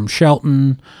bridge from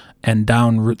Shelton and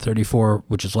down Route 34,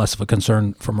 which is less of a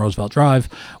concern from Roosevelt Drive,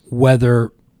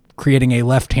 whether creating a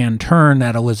left-hand turn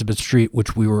at Elizabeth Street,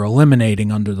 which we were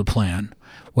eliminating under the plan,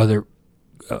 whether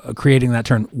creating that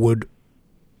turn would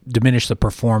diminish the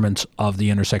performance of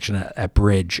the intersection at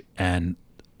Bridge and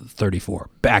 34,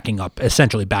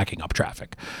 essentially backing up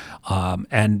traffic.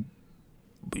 And,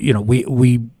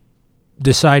 we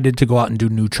decided to go out and do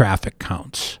new traffic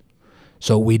counts.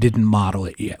 So we didn't model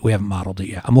it yet. We haven't modeled it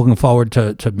yet. I'm looking forward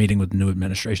to meeting with the new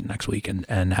administration next week and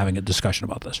having a discussion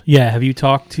about this. Yeah, have you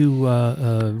talked to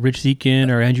Rich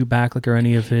Zekin or Andrew Backlick or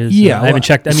any of his? Yeah, I haven't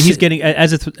checked. I mean, he's getting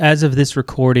as of this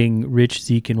recording, Rich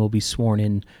Zekin will be sworn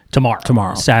in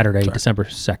tomorrow, Saturday, December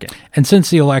 2nd. And since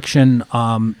the election,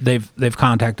 they've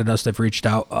contacted us. They've reached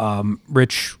out.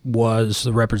 Rich was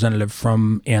the representative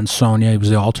from Ansonia. He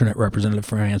was the alternate representative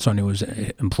from Ansonia. Was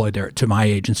employed there to my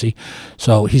agency,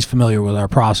 so he's familiar with our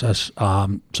process.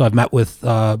 So I've met with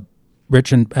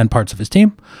Rich and parts of his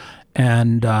team,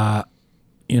 and they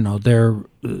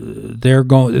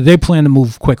plan to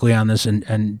move quickly on this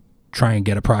and try and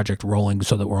get a project rolling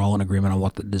so that we're all in agreement on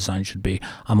what the design should be.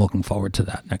 I'm looking forward to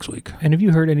that next week. And have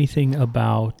you heard anything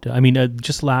about,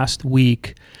 just last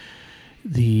week,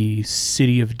 the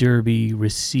City of Derby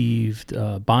received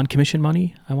bond commission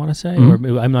money, I want to say, or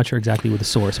I'm not sure exactly what the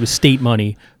source. It was state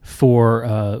money for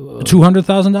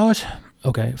 $200,000.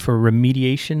 Okay, for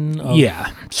remediation. Yeah.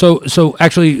 So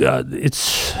actually,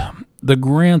 it's the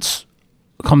grants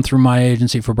come through my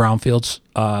agency for brownfields.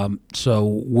 So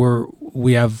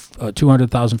we have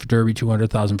 $200,000 for Derby,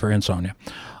 $200,000 for Ansonia.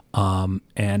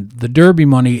 And the Derby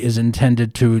money is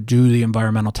intended to do the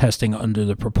environmental testing under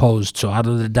the proposed. So out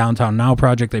of the Downtown Now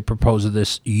project, they proposed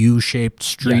this U-shaped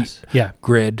street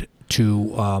grid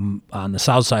to on the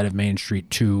south side of Main Street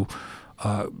to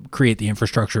create the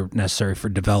infrastructure necessary for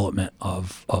development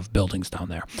of buildings down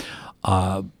there.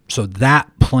 So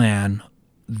that plan,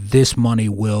 this money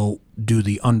will do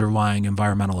the underlying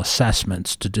environmental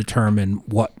assessments to determine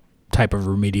what type of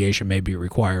remediation may be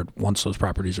required once those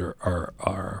properties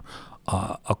are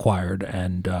acquired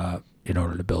and in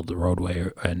order to build the roadway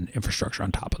and infrastructure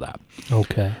on top of that.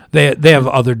 Okay. They have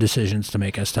other decisions to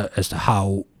make as to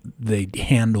how they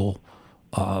handle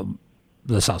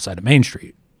the south side of Main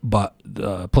Street. But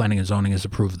the planning and zoning has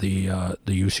approved the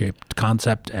U-shaped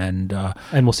concept, and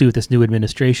we'll see with this new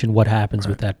administration what happens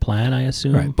with that plan, I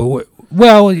assume. Right, but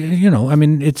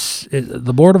it's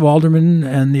the Board of Aldermen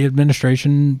and the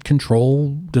administration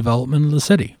control development of the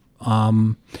city.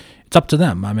 It's up to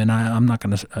them. I mean, I'm not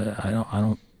going to. I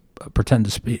don't pretend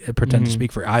to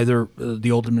speak for either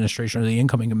the old administration or the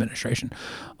incoming administration.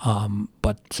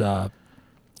 But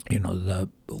the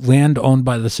land owned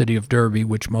by the City of Derby,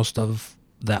 which most of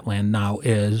that land now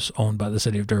is owned by the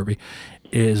City of Derby,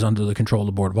 is under the control of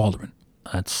the Board of Aldermen.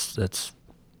 That's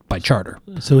by charter.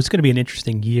 So it's going to be an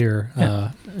interesting year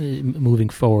moving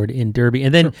forward in Derby.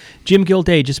 And then Jim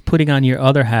Gilday, just putting on your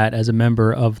other hat as a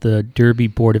member of the Derby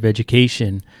Board of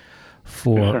Education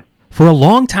for a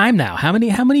long time now. How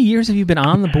many years have you been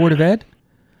on the Board of Ed?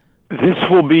 This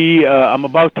will be, I'm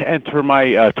about to enter my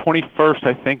 21st,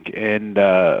 I think, and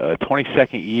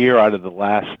 22nd year out of the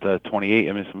last 28.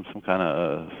 I mean, some kind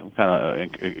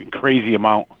of crazy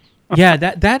amount. Yeah,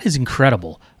 that is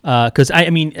incredible. Because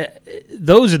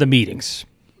those are the meetings.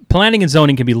 Planning and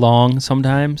zoning can be long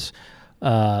sometimes,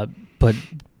 but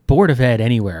Board of Ed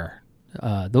anywhere.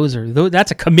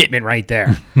 That's a commitment right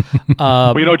there.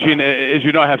 Well, Gene, as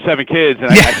you know, I have 7 kids,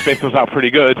 and I space those out pretty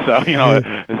good. So,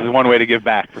 this is one way to give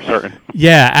back for certain.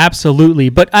 Yeah, absolutely.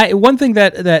 But one thing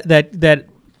that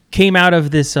came out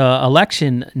of this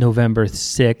election November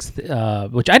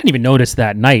 6th, which I didn't even notice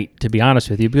that night, to be honest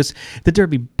with you, because the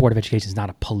Derby Board of Education is not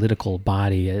a political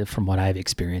body from what I've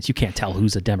experienced. You can't tell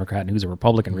who's a Democrat and who's a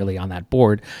Republican really on that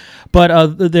board.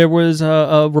 But there was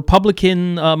a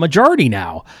Republican majority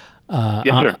now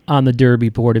on the Derby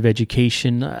Board of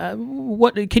Education.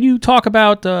 What can you talk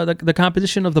about the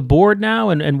composition of the board now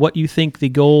and what you think the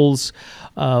goals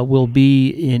will be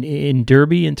in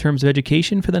Derby in terms of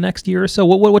education for the next year or so?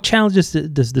 What challenges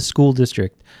does the school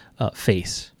district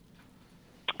face?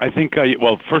 I think,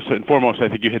 well, first and foremost, I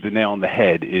think you hit the nail on the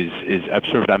head. Is I've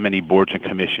served on many boards and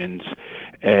commissions,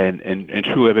 and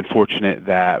truly I've been fortunate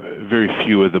that very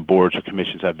few of the boards or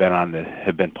commissions I've been on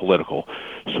have been political.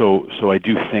 So I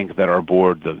do think that our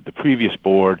board, the previous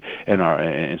board, and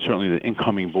certainly the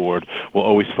incoming board, will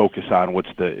always focus on what's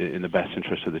in the best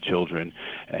interest of the children,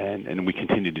 and we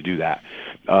continue to do that.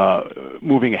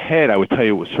 Moving ahead, I would tell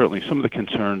you certainly some of the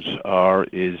concerns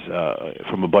is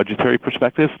from a budgetary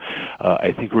perspective.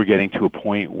 I think we're getting to a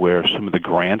point where some of the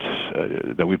grants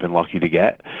that we've been lucky to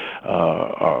get,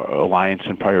 our Alliance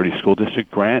and Priority School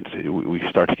District grants, we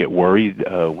start to get worried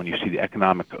when you see the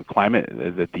economic climate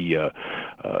that the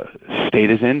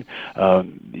state is in.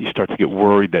 You start to get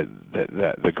worried that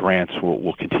the grants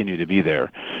will continue to be there.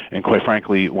 And quite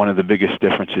frankly, one of the biggest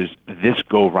differences this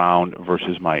go round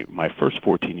versus my first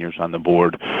 14 years on the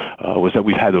board was that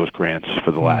we've had those grants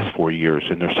for the last 4 years,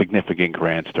 and they're significant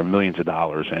grants. They're millions of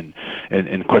dollars, and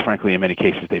quite frankly, in many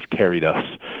cases, they've carried us.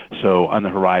 So on the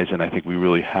horizon, I think we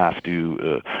really have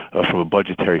to, from a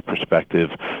budgetary perspective,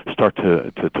 start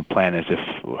to plan as if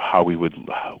how we would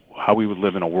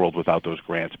live in a world without those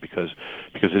grants, because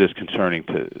it is concerning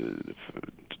to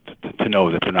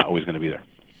know that they're not always going to be there.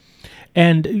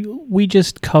 And we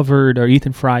just covered, or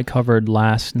Ethan Fry covered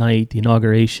last night, the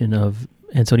inauguration of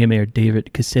Ansonia Mayor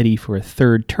David Cassetti for a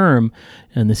third term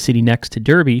in the city next to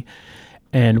Derby.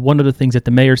 And one of the things that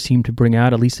the mayor seemed to bring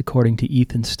out, at least according to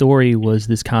Ethan's story, was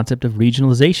this concept of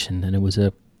regionalization. And it was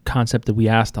a concept that we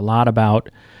asked a lot about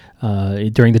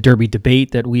during the Derby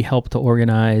debate that we helped to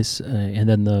organize, and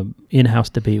then the in-house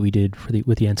debate we did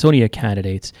with the Ansonia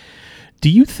candidates. Do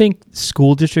you think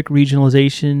school district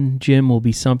regionalization, Jim, will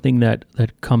be something that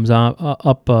comes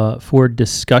up for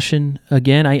discussion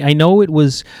again? I know it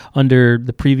was under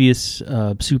the previous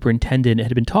superintendent. It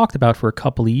had been talked about for a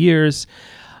couple of years,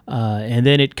 and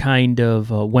then it kind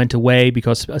of went away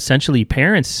because essentially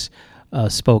parents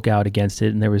spoke out against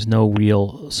it, and there was no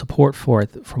real support for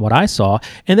it from what I saw.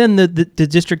 And then the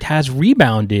district has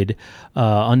rebounded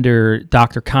under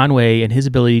Dr. Conway and his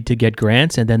ability to get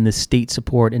grants, and then the state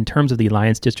support in terms of the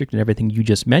Alliance District and everything you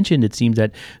just mentioned. It seems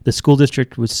that the school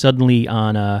district was suddenly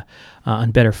on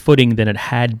better footing than it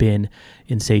had been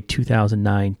in, say,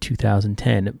 2009,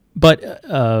 2010. But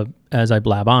as I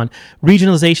blab on,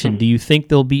 regionalization, do you think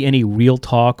there'll be any real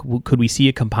talk? Could we see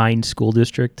a combined school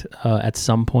district at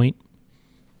some point?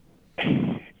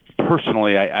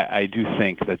 Personally, I do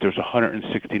think that there's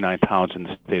 169 towns in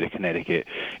the state of Connecticut,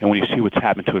 and when you see what's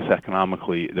happened to us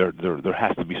economically, there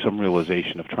has to be some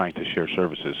realization of trying to share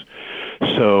services.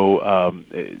 So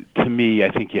to me, I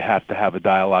think you have to have a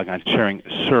dialogue on sharing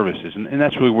services, and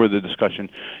that's really where the discussion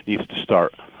needs to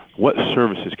start. What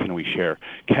services can we share?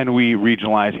 Can we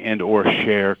regionalize and or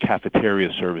share cafeteria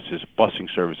services,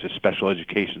 busing services, special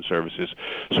education services?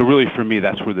 So really for me,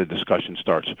 that's where the discussion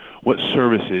starts. What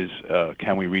services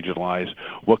can we regionalize?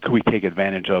 What can we take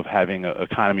advantage of having an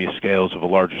economy of scales of a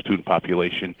larger student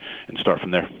population, and start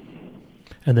from there?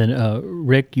 And then,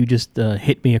 Rick, you just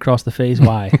hit me across the face.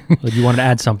 Why? You wanted to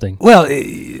add something? Well,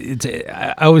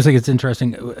 I always think it's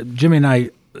interesting. Jimmy and I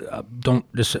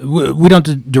we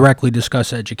don't directly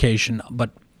discuss education,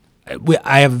 but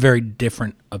I have a very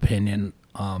different opinion,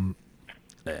 and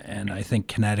I think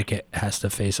Connecticut has to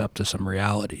face up to some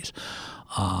realities.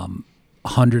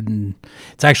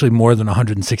 It's actually more than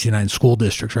 169 school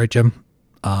districts, right, Jim?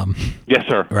 Yes,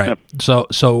 sir. Right.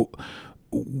 Yep. So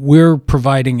we're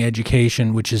providing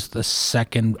education, which is the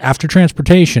second after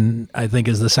transportation. I think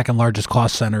is the second largest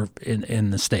cost center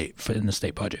in the state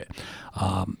budget,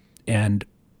 and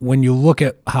when you look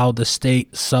at how the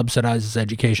state subsidizes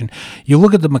education, you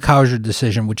look at the McCauser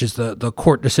decision, which is the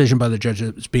court decision by the judge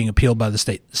that's being appealed by the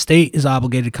state. The state is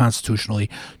obligated constitutionally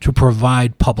to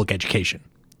provide public education.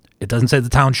 It doesn't say the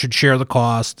town should share the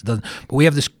cost, but we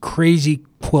have this crazy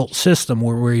quilt system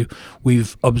where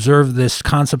we've observed this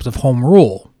concept of home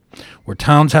rule, where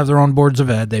towns have their own boards of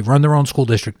ed, they run their own school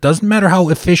district. Doesn't matter how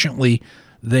efficiently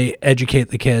they educate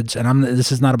the kids, and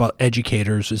this is not about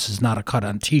educators, this is not a cut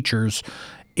on teachers.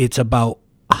 It's about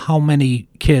how many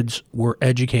kids we're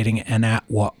educating and at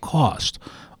what cost.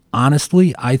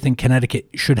 honestly, I think Connecticut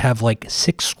should have like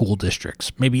 6 school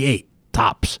districts, maybe 8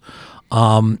 tops,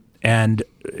 and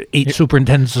 8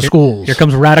 superintendents of schools. Here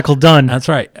comes Radical Dunn. That's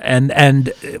right.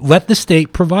 And let the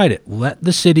state provide it. Let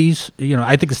the cities,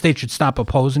 I think the state should stop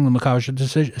opposing the McCowshed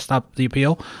decision, stop the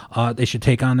appeal. They should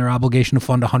take on their obligation to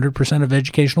fund 100% of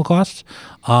educational costs,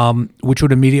 which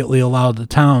would immediately allow the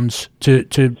towns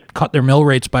to cut their mill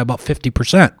rates by about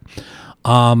 50%.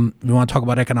 We want to talk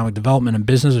about economic development and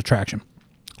business attraction.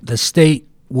 The state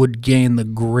would gain the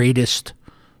greatest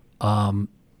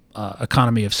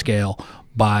economy of scale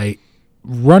by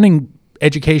running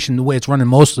education the way it's run in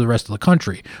most of the rest of the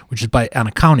country, which is on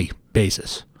a county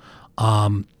basis.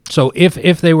 So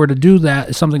if they were to do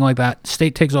that, something like that,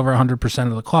 state takes over 100%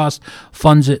 of the cost,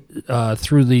 funds it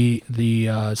through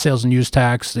the sales and use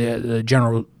tax, the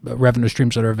general revenue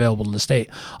streams that are available to the state,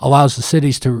 allows the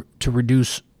cities to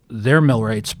reduce their mill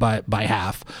rates by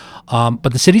half.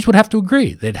 But the cities would have to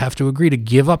agree. They'd have to agree to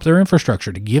give up their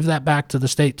infrastructure, to give that back to the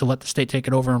state, to let the state take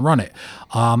it over and run it.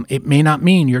 It may not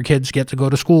mean your kids get to go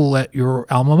to school at your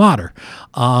alma mater.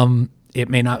 It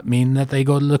may not mean that they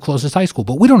go to the closest high school,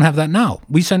 but we don't have that now.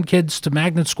 We send kids to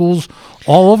magnet schools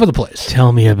all over the place.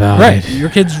 Tell me about Right. it. Your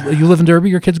kids, you live in Derby,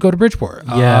 your kids go to Bridgeport.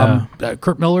 Yeah.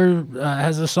 Kurt Miller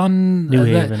has a son New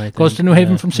that Haven, I think. goes to New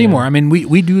Haven from Seymour. Yeah. I mean,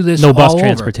 we do this No bus all over.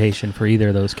 transportation for either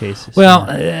of those cases. Well,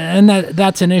 and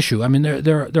that's an issue. I mean,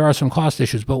 there are some cost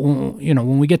issues, but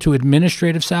when we get to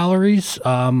administrative salaries,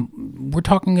 we're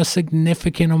talking a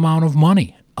significant amount of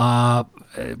money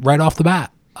right off the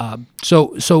bat.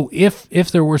 So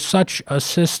if there were such a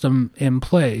system in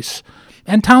place,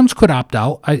 and towns could opt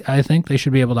out, I think they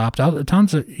should be able to opt out. The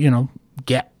towns that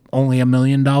get only $1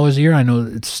 million a year. I know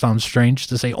it sounds strange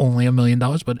to say only $1 million,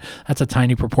 but that's a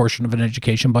tiny proportion of an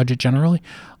education budget generally.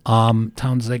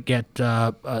 Towns that get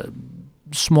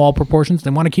small proportions, they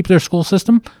want to keep their school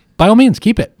system, by all means,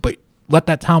 keep it, but let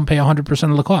that town pay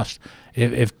 100% of the cost.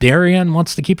 If Darien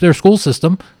wants to keep their school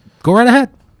system, go right ahead.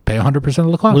 Pay 100%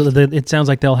 of the cost. Well, it sounds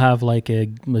like they'll have like I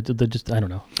don't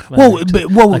know.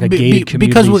 Like a gated community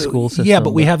because school system. Yeah,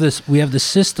 but we have this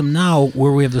system now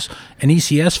where we have an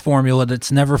ECS formula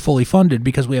that's never fully funded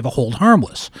because we have a hold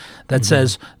harmless that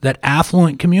says that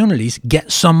affluent communities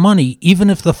get some money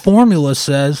even if the formula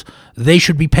says they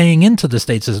should be paying into the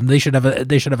state system. They should have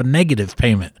a negative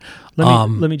payment. Let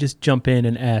me just jump in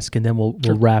and ask, and then we'll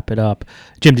wrap it up.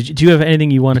 Jim, do you have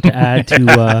anything you wanted to add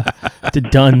to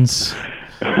Dunn's?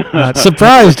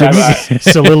 Surprised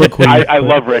soliloquy. I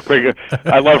love Rick.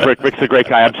 I love Rick. Rick's a great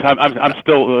guy. I'm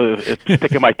still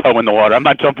sticking my toe in the water. I'm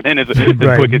not jumping in as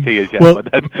quick as he is yet. Well,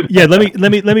 yeah.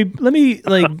 Let me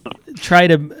like try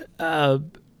to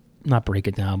not break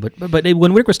it down, but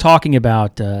when Rick was talking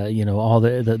about all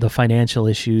the financial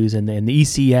issues and the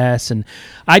ECS, and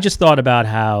I just thought about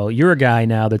how you're a guy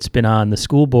now that's been on the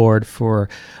school board for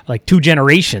like 2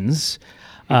 generations.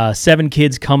 7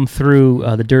 kids come through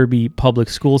the Derby public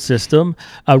school system.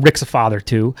 Rick's a father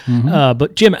too.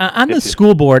 But Jim, on the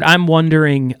school board, I'm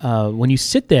wondering when you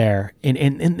sit there and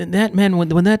that man,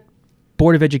 when that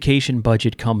Board of Education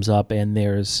budget comes up and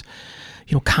there's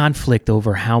conflict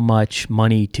over how much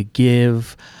money to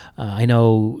give. I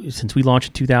know since we launched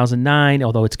in 2009,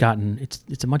 although it's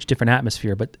a much different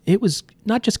atmosphere, but it was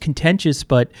not just contentious,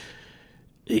 but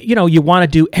you want to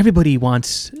do. Everybody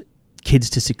wants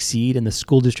kids to succeed and the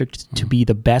school district to be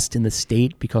the best in the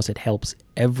state because it helps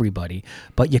everybody,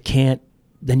 but you can't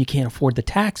afford the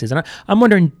taxes. And I'm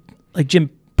wondering, like, Jim,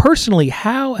 personally,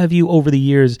 how have you over the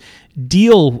years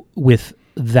deal with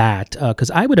that?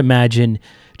 Because I would imagine,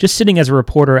 just sitting as a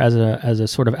reporter, as a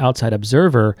sort of outside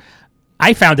observer,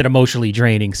 I found it emotionally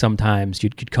draining sometimes.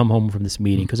 You'd come home from this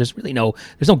meeting because there's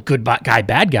no good guy,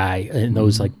 bad guy in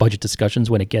those like budget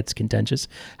discussions when it gets contentious.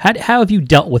 How have you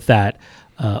dealt with that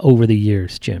over the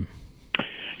years, Jim?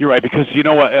 You're right, because you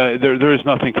know what? There is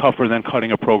nothing tougher than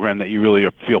cutting a program that you really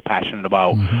feel passionate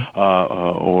about,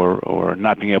 or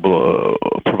not being able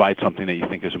to provide something that you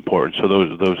think is important. So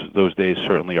those days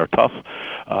certainly are tough.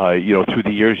 Through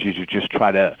the years, you just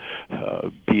try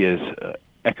to be as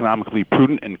economically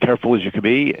prudent and careful as you could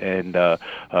be, and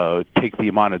take the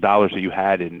amount of dollars that you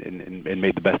had and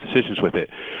made the best decisions with it.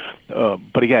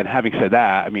 But again, having said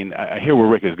that, I mean, I hear where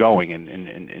Rick is going, and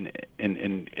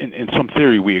in some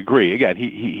theory we agree. Again,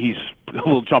 he's a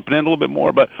little jumping in a little bit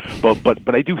more, but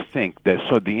I do think that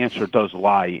the answer does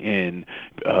lie in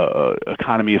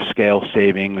economy of scale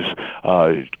savings,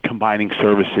 combining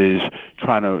services,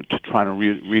 trying to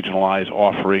regionalize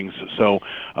offerings. So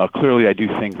clearly, I do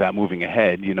think that moving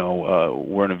ahead,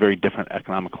 we're in a very different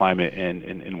economic climate,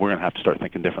 and we're going to have to start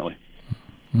thinking differently.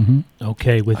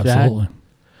 Okay, with Absolutely. that,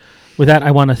 With that,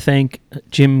 I want to thank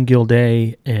Jim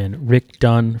Gilday and Rick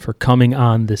Dunn for coming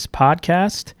on this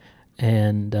podcast.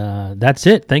 And that's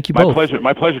it. Thank you both.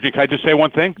 My pleasure. Can I just say one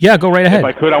thing? Yeah, go right ahead. If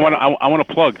I could, I want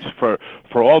to plug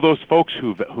for all those folks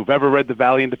who've ever read the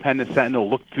Valley Independent Sentinel,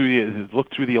 looked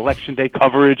through the election day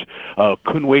coverage,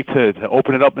 couldn't wait to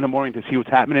open it up in the morning to see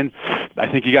what's happening. I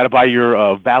think you got to buy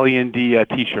your Valley Indy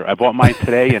T-shirt. I bought mine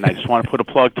today, and I just want to put a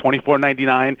plug.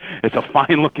 $24.99. It's a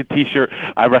fine looking T-shirt.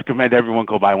 I recommend everyone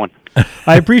go buy one.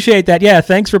 I appreciate that. Yeah,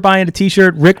 thanks for buying a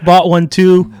T-shirt. Rick bought one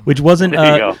too, which wasn't.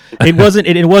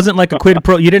 It wasn't like a quid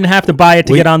pro. You didn't have to buy it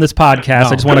to get on this podcast. No.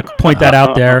 I just want to point that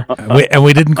out there.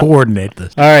 We didn't coordinate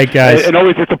this. All right, guys. And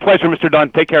always, it's a pleasure, Mr.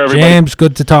 Dunn. Take care, everybody. James,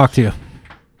 good to talk to you.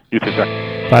 You too, sir.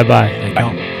 Bye-bye. Thank you.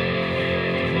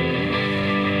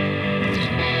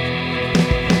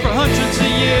 For hundreds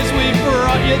of years, we've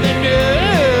brought you the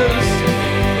news.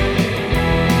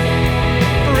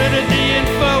 Printed the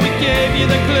info, we gave you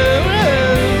the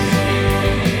clues.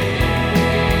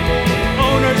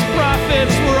 Owners'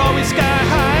 profits were always sky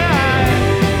high.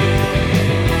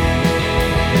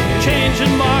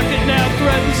 Changing market now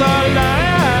threatens our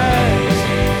lives.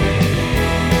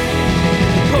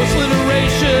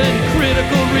 Post-literation,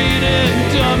 critical reading,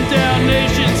 dumbed down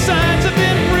nation, signs of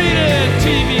inbreeding,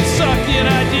 TV sucking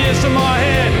ideas from our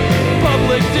head,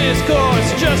 public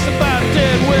discourse just about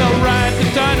dead. We'll ride the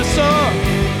dinosaur,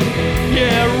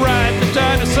 yeah, ride the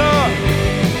dinosaur.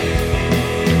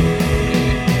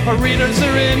 Our readers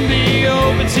are in the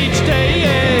opens each day,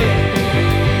 yeah.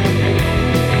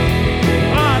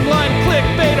 Online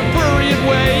clickbait a prurient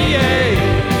way, yeah.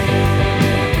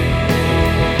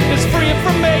 There's free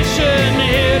information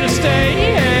here to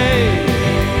stay, yeah.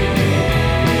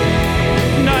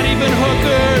 Not even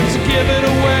hookers give it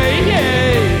away,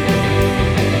 yeah.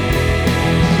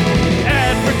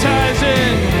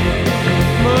 Advertising,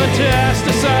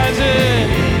 metastasizing,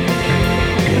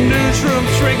 newsroom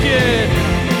shrinking,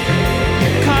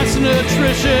 constant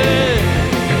attrition.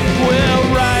 We'll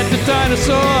ride the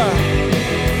dinosaur.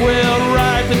 We'll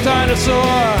ride the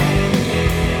dinosaur.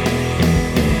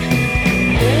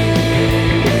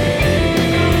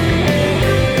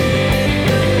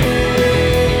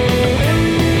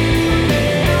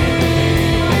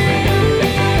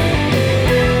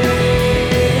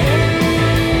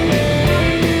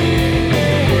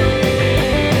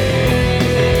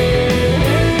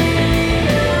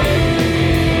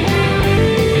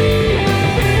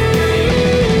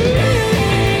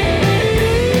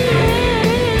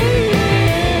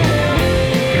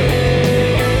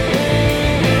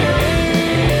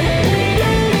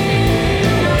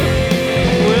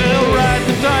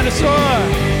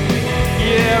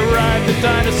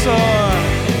 Dinosaur.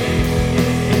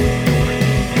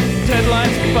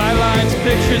 Deadlines, bylines,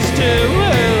 pictures too.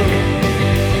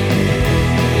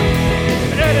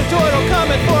 An editorial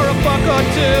comment for a buck or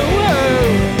two.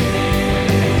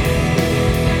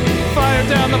 Fire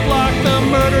down the block, the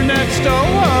murder next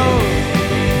door.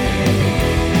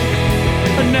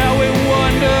 And now we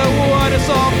wonder what it's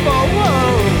all for.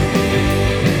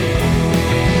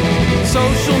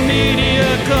 Social media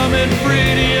coming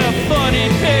free to you, funny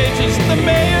pages, the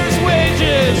mayor's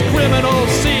wages, criminal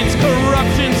seats,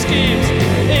 corruption schemes,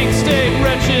 ink state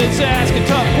wretches asking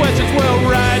tough questions.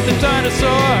 We'll ride the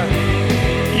dinosaur,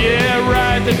 yeah,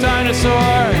 ride the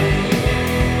dinosaur.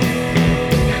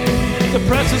 The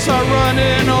presses are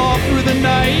running all through the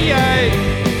night.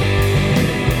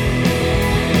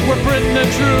 We're printing the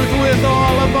truth with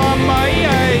all of our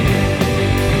might.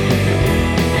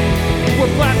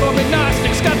 We're platform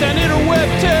agnostics, got that interweb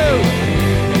too.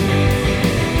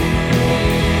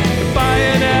 Buy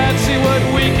an ad, see what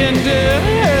we can do.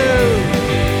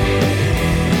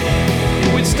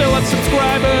 We still have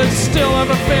subscribers, still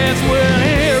have our fans. We're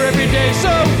here every day,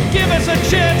 so give us a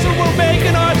chance or we'll make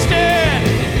an art stand.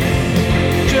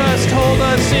 Just hold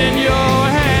us in your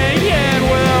hand, and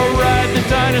we'll ride the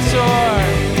dinosaur.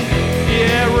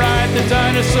 Yeah, ride the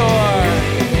dinosaur.